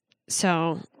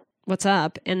 So what's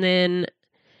up? And then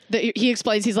he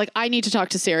explains, he's like, I need to talk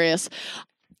to Sirius.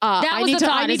 I need to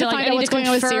find out what's going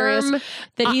on with Sirius.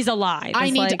 That he's alive. I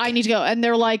need to go. And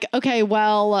they're like, okay,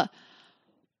 well,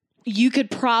 you could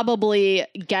probably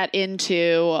get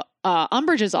into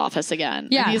Umbridge's office again.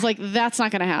 Yeah. And he's like, that's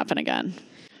not going to happen again.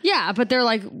 Yeah, but they're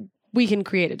like, we can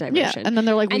create a diversion. Yeah. And then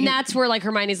they're like, that's where like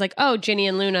Hermione's like, oh, Ginny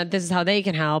and Luna, this is how they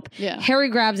can help. Yeah. Harry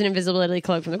grabs an invisibility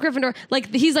cloak from the Gryffindor.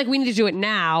 Like, he's like, we need to do it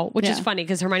now, which is funny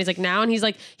because Hermione's like, now? And he's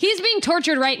like, he's being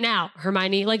tortured right now,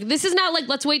 Hermione. Like, this is not like,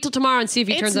 let's wait till tomorrow and see if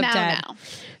he turns up dead. Now.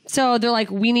 So they're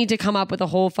like, we need to come up with a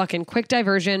whole fucking quick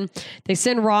diversion. They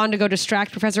send Ron to go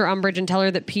distract Professor Umbridge and tell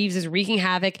her that Peeves is wreaking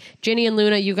havoc. Ginny and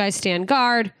Luna, you guys stand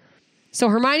guard. So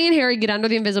Hermione and Harry get under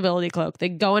the invisibility cloak. They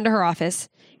go into her office.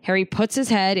 Harry puts his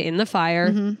head in the fire.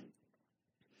 Mm-hmm.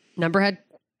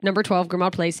 Number 12,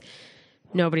 Grimmauld Place.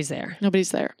 Nobody's there.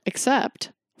 Nobody's there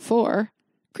except for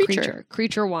Creature.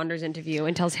 Creature wanders into view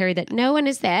and tells Harry that no one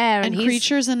is there. And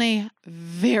Creature's in a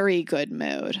very good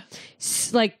mood.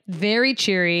 Like, very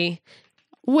cheery.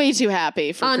 Way too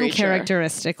happy for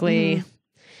uncharacteristically.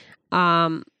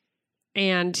 Mm-hmm.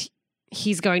 And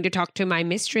he's going to talk to my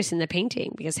mistress in the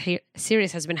painting because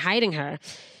Sirius has been hiding her.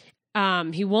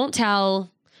 He won't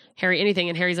tell Harry anything.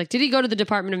 And Harry's like, did he go to the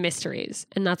Department of Mysteries?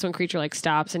 And that's when Creature like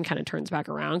stops and kind of turns back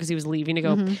around because he was leaving to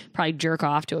go probably jerk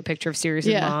off to a picture of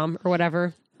Sirius's mom or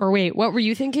whatever. Or wait, what were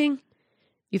you thinking?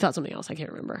 You thought something else. I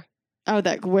can't remember. Oh,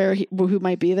 that who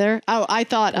might be there? Oh, I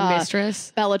thought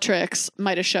mistress Bellatrix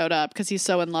might have showed up because he's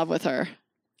so in love with her.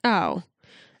 Oh,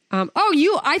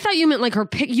 I thought you meant like her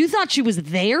pic. You thought she was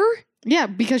there? Yeah,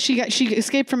 because she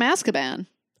escaped from Azkaban.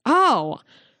 Oh,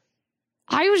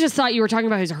 I just thought you were talking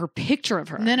about her picture of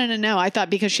her. No. I thought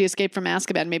because she escaped from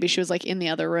Azkaban, maybe she was like in the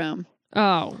other room.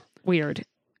 Oh, weird.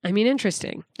 I mean,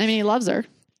 interesting. I mean, he loves her.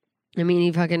 I mean,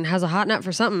 he fucking has a hot nut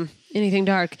for something, anything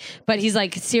dark. But he's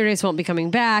like, Sirius won't be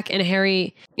coming back. And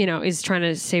Harry, is trying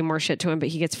to say more shit to him, but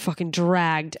he gets fucking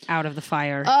dragged out of the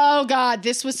fire. Oh, God.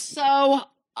 This was so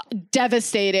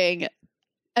devastating.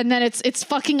 And then it's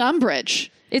fucking Umbridge.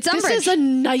 It's Umbridge. This is a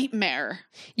nightmare.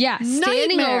 Yeah,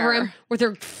 standing over him with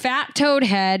her fat toad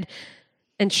head.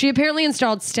 And she apparently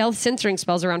installed stealth censoring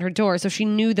spells around her door, so she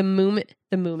knew the moment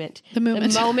you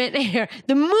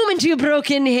broke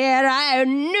in here, I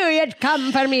knew you'd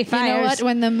come for me, fires. You know what?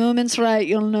 When the moment's right,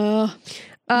 you'll know.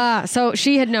 So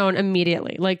she had known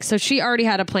immediately. So she already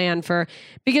had a plan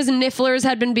because Nifflers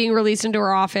had been being released into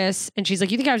her office, and she's like,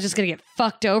 you think I was just going to get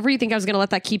fucked over? You think I was going to let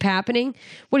that keep happening?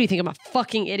 What do you think? I'm a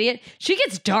fucking idiot? She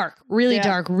gets dark, really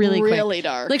dark, really quick. Really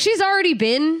dark. She's already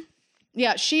been...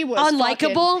 Yeah, she was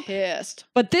unlikable, pissed.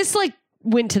 But this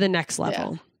went to the next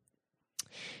level. Yeah.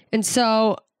 And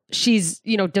so she's,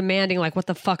 demanding what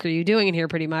the fuck are you doing in here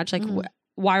pretty much?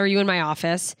 Why are you in my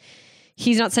office?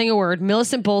 He's not saying a word.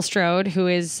 Millicent Bulstrode, who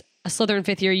is a Slytherin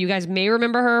 5th year, you guys may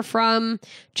remember her from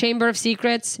Chamber of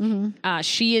Secrets. Mm-hmm.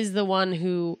 She is the one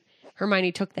who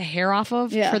Hermione took the hair off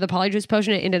of for the Polyjuice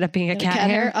potion. It ended up being a cat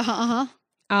hair.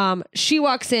 She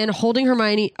walks in holding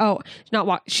Hermione. Oh,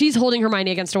 she's holding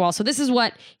Hermione against a wall. So this is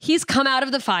what he's come out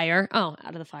of the fire. Oh,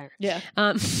 out of the fire. Yeah.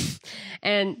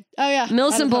 And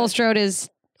Millicent Bulstrode is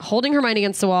holding Hermione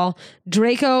against the wall.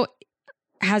 Draco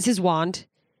has his wand.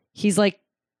 He's like,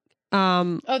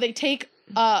 they take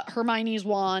Hermione's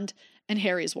wand And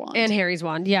Harry's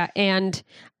wand. Yeah. And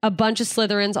a bunch of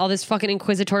Slytherins, all this fucking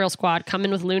inquisitorial squad come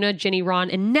in with Luna, Ginny, Ron,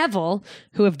 and Neville,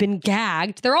 who have been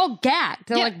gagged. They're all gagged.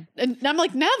 They're like, and I'm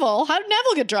like, Neville? How did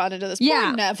Neville get drawn into this?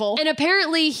 Poor Neville. And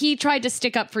apparently he tried to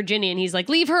stick up for Ginny and he's like,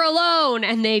 leave her alone.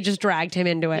 And they just dragged him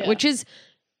into it, which is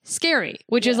scary,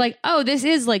 which is like, oh, this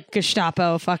is like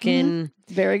Gestapo fucking.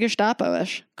 Very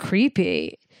Gestapo-ish.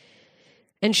 Creepy.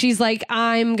 And she's like,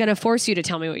 I'm going to force you to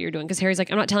tell me what you're doing. Because Harry's like,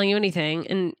 I'm not telling you anything.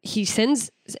 And he sends,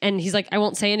 and he's like, I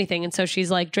won't say anything. And so she's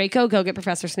like, Draco, go get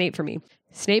Professor Snape for me.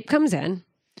 Snape comes in.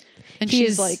 And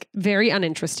she's like, very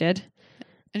uninterested.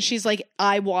 And she's like,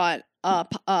 I want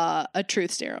a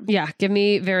truth serum. Yeah, give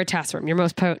me Veritaserum. You're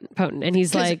most potent. And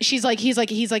he's like, he's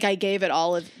like, I gave it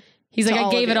all of. He's like,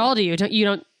 I gave it all to you.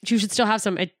 You should still have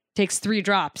some. It takes 3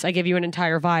 drops. I give you an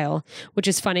entire vial, which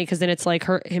is funny because then it's like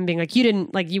him being like,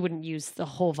 you wouldn't use the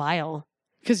whole vial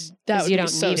because that would be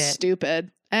so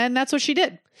stupid. And that's what she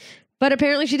did. But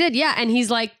apparently she did. Yeah. And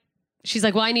she's like,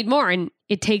 well, I need more. And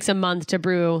it takes a month to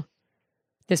brew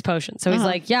this potion. So he's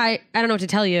like, yeah, I don't know what to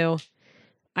tell you.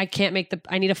 I can't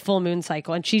I need a full moon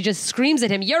cycle. And she just screams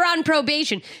at him, you're on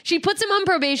probation. She puts him on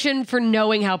probation for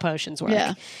knowing how potions work.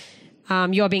 Yeah.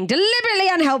 You're being deliberately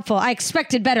unhelpful. I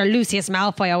expected better. Lucius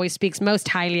Malfoy always speaks most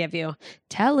highly of you.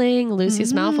 Telling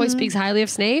Lucius Malfoy speaks highly of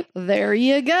Snape. There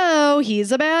you go.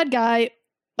 He's a bad guy.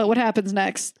 But what happens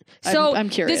next? So I'm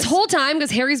curious. This whole time,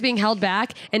 because Harry's being held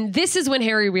back, and this is when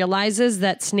Harry realizes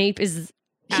that Snape is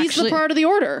he's the part of the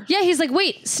order. Yeah, he's like,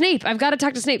 wait, Snape, I've got to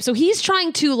talk to Snape. So he's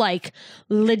trying to like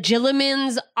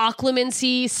Legilimens,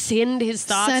 occlumency, send his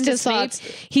thoughts to Snape.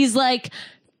 He's like,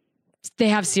 They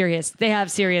have serious.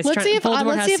 Let's see if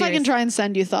I can try and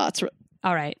send you thoughts.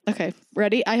 All right. Okay.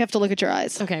 Ready? I have to look at your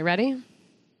eyes. Okay. Ready?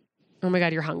 Oh my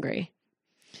God, you're hungry.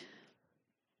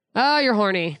 Oh, you're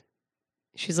horny.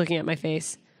 She's looking at my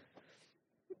face.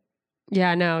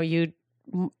 Yeah, no,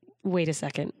 wait a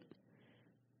second.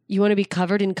 You want to be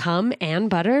covered in cum and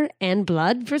butter and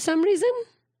blood for some reason?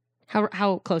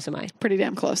 How close am I? Pretty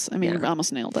damn close. I mean, I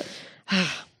almost nailed it.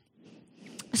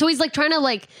 So he's like trying to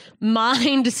like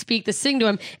mind speak this thing to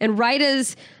him. And right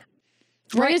as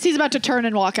he's about to turn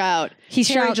and walk out,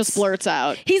 Harry just blurts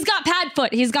out, he's got pad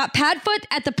foot. He's got pad foot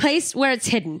at the place where it's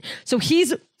hidden. So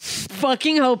he's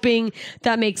fucking hoping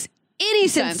that makes any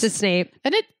sense to Snape.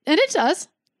 And it does.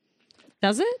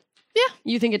 Does it? Yeah.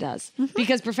 You think it does? Mm-hmm.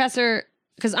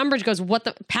 Because Umbridge goes, what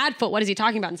the pad foot? What is he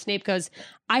talking about? And Snape goes,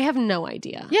 I have no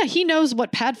idea. Yeah, he knows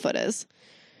what pad foot is.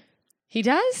 He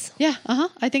does? Yeah,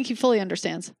 I think he fully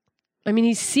understands. I mean,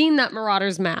 he's seen that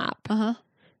Marauders map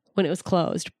when it was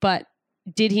closed, but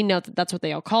did he know that that's what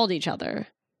they all called each other?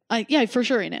 Yeah, for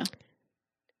sure he knew.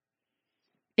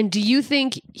 And do you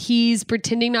think he's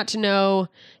pretending not to know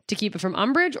to keep it from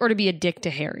Umbridge or to be a dick to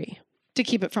Harry? To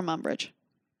keep it from Umbridge.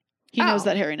 He knows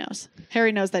that Harry knows.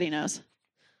 Harry knows that he knows.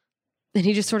 And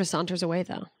he just sort of saunters away,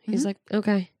 though. He's like,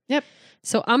 okay. Yep.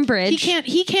 So Umbridge...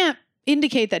 He can't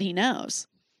indicate that he knows.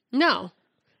 No.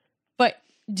 But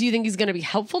do you think he's going to be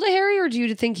helpful to Harry, or do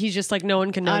you think he's just like, no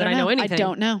one can know that I know anything? I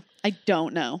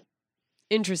don't know.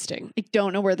 Interesting. I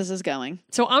don't know where this is going.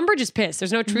 So Umbridge is pissed.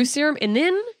 There's no truth serum. And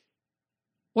then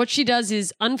what she does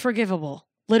is unforgivable.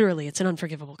 Literally, it's an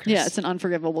unforgivable curse. Yeah, it's an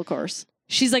unforgivable curse.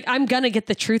 She's like, I'm going to get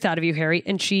the truth out of you, Harry.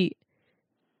 And she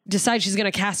decides she's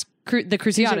going to cast the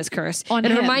Cruciatus curse. And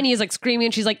Hermione is like screaming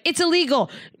and she's like, it's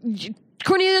illegal.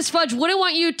 Cornelius Fudge wouldn't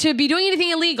want you to be doing anything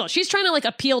illegal. She's trying to like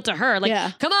appeal to her. Like,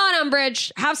 come on,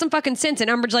 Umbridge, have some fucking sense. And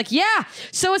Umbridge's like, yeah,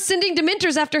 so is sending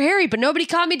Dementors after Harry, but nobody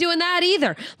caught me doing that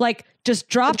either. Like, just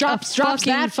drops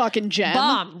that fucking gem.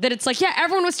 Bomb. That it's like, yeah,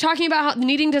 everyone was talking about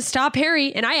needing to stop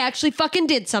Harry, and I actually fucking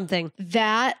did something.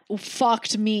 That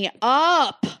fucked me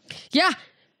up. Yeah.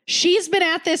 She's been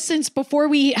at this since before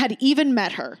we had even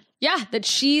met her. Yeah, that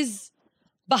she's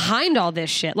behind all this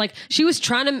shit. Like, she was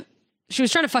trying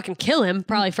to fucking kill him,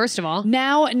 probably, first of all.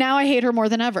 Now I hate her more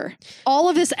than ever. All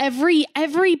of this,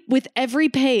 with every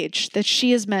page that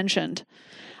she has mentioned,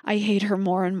 I hate her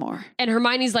more and more. And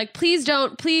Hermione's like, please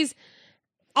don't, please.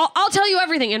 I'll tell you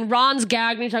everything. And Ron's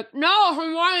gagged and he's like, no,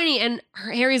 Hermione. And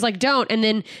Harry's like, don't. And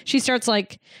then she starts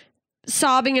like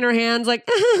sobbing in her hands, like,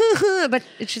 but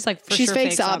she's like, she's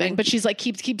fake sobbing, but she's like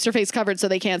keeps her face covered so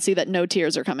they can't see that no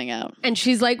tears are coming out. And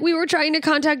she's like, we were trying to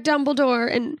contact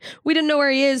Dumbledore and we didn't know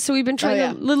where he is, so we've been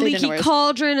trying the leaky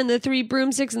cauldron and the 3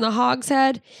 broomsticks and the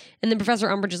hogshead. And then Professor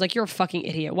Umbridge is like, you're a fucking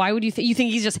idiot. Why would you think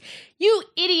he's just, you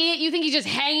idiot, you think he's just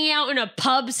hanging out in a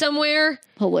pub somewhere?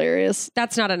 Hilarious.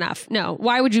 That's not enough. No.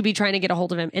 Why would you be trying to get a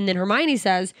hold of him? And then Hermione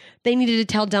says they needed to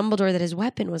tell Dumbledore that his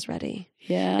weapon was ready.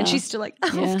 Yeah. And she's still like,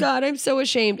 oh God, I'm so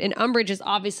ashamed. And Umbridge is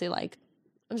obviously like,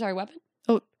 I'm sorry, weapon?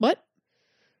 Oh, what?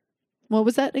 What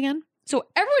was that again? So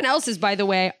everyone else is, by the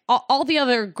way, all the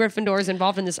other Gryffindors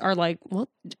involved in this are like, what?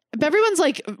 Everyone's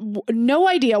like, no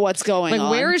idea what's going on.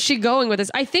 Like, where is she going with this?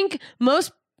 I think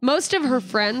most of her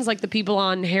friends, like the people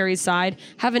on Harry's side,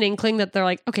 have an inkling that they're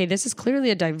like, okay, this is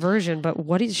clearly a diversion, but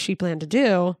what does she plan to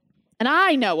do? And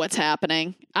I know what's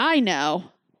happening. I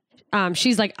know.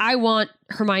 She's like, I want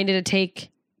Hermione to take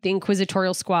the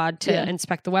Inquisitorial Squad to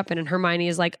inspect the weapon. And Hermione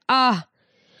is like, And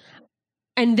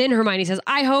then Hermione says,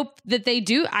 I hope that they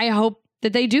do. I hope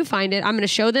that they do find it. I'm going to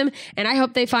show them. And I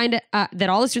hope they find it, that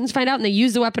all the students find out and they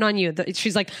use the weapon on you.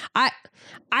 She's like,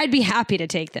 I'd be happy to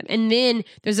take them. And then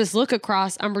there's this look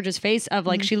across Umbridge's face of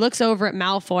like, she looks over at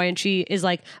Malfoy and she is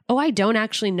like, oh, I don't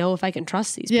actually know if I can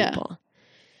trust these people.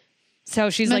 So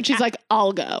she's like,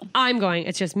 I'll go. I'm going.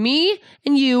 It's just me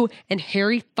and you and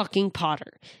Harry fucking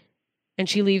Potter. And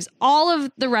she leaves all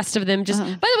of the rest of them. Just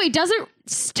by the way, doesn't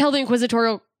tell the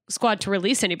Inquisitorial Squad to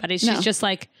release anybody. She's just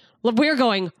like, we're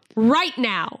going right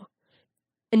now.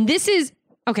 And this is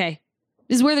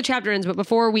where the chapter ends. But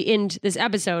before we end this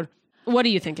episode, what are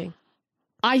you thinking?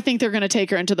 I think they're going to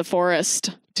take her into the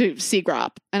forest to see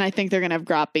Grop. And I think they're going to have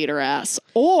Grop beat her ass.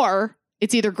 Or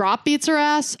it's either Grop beats her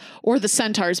ass or the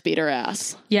centaurs beat her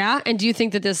ass. Yeah. And do you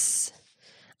think that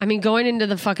going into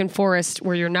the fucking forest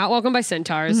where you're not welcomed by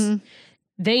centaurs,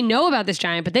 they know about this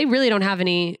giant, but they really don't have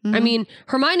any. I mean,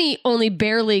 Hermione only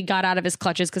barely got out of his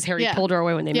clutches because Harry pulled her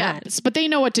away when they met. But they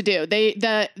know what to do.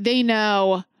 They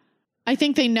know. I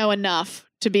think they know enough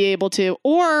to be able to.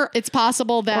 Or it's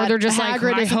possible that or they're just Hagrid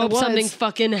like, I is in the hope woods. something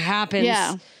fucking happens.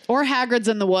 Yeah. Or Hagrid's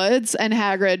in the woods and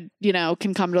Hagrid,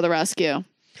 can come to the rescue.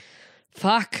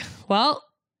 Fuck. Well,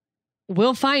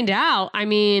 we'll find out. I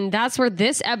mean, that's where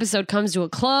this episode comes to a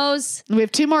close. We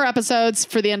have 2 more episodes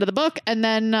for the end of the book, and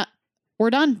then we're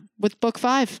done with book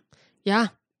 5. Yeah.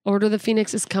 Order of the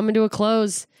Phoenix is coming to a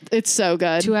close. It's so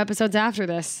good. 2 episodes after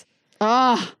this.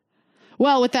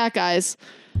 Well, with that, guys,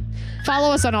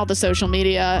 follow us on all the social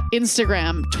media,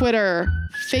 Instagram, Twitter,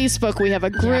 Facebook. We have a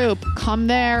group. Yeah. Come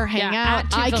there, hang out.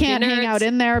 I can't hang out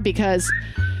in there because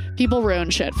people ruin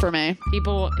shit for me.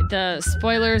 The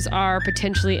spoilers are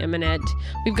potentially imminent.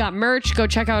 We've got merch. Go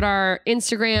check out our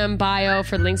Instagram bio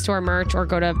for links to our merch, or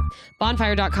go to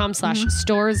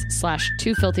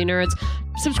bonfire.com/stores/2filthynerds.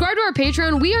 Subscribe to our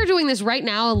Patreon. We are doing this right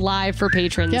now live for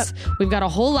patrons. Yep. We've got a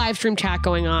whole live stream chat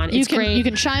going on. It's great. You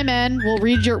can chime in. We'll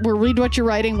read what you're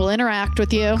writing. We'll interact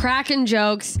with you. Cracking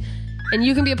jokes. And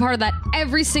you can be a part of that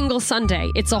every single Sunday.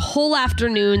 It's a whole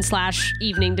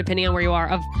afternoon/evening, depending on where you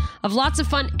are, of lots of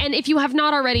fun. And if you have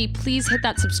not already, please hit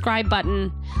that subscribe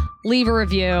button, leave a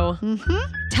review.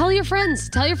 Tell your friends.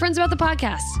 Tell your friends about the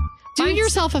podcast. Do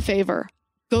yourself a favor.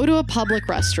 Go to a public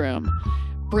restroom.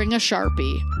 Bring a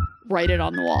Sharpie. Write it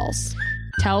on the walls.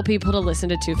 Tell people to listen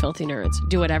to Two Filthy Nerds.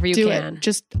 Do whatever you can.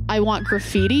 I want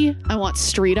graffiti. I want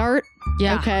street art.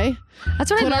 Yeah. Okay.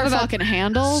 That's what I love about fucking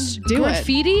handle.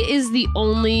 Graffiti is the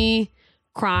only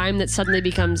crime that suddenly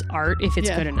becomes art if it's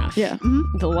good enough. Yeah.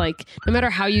 No matter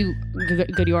how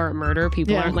good you are at murder,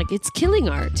 people aren't like, it's killing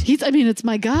art. It's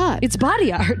my God. It's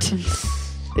body art.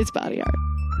 It's body art.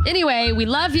 Anyway, we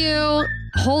love you.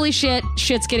 Holy shit.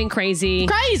 Shit's getting crazy.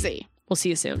 Crazy. We'll see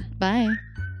you soon. Bye.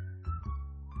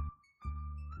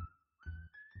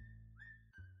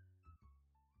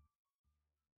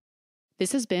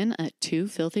 This has been a Two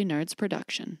Filthy Nerds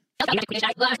production.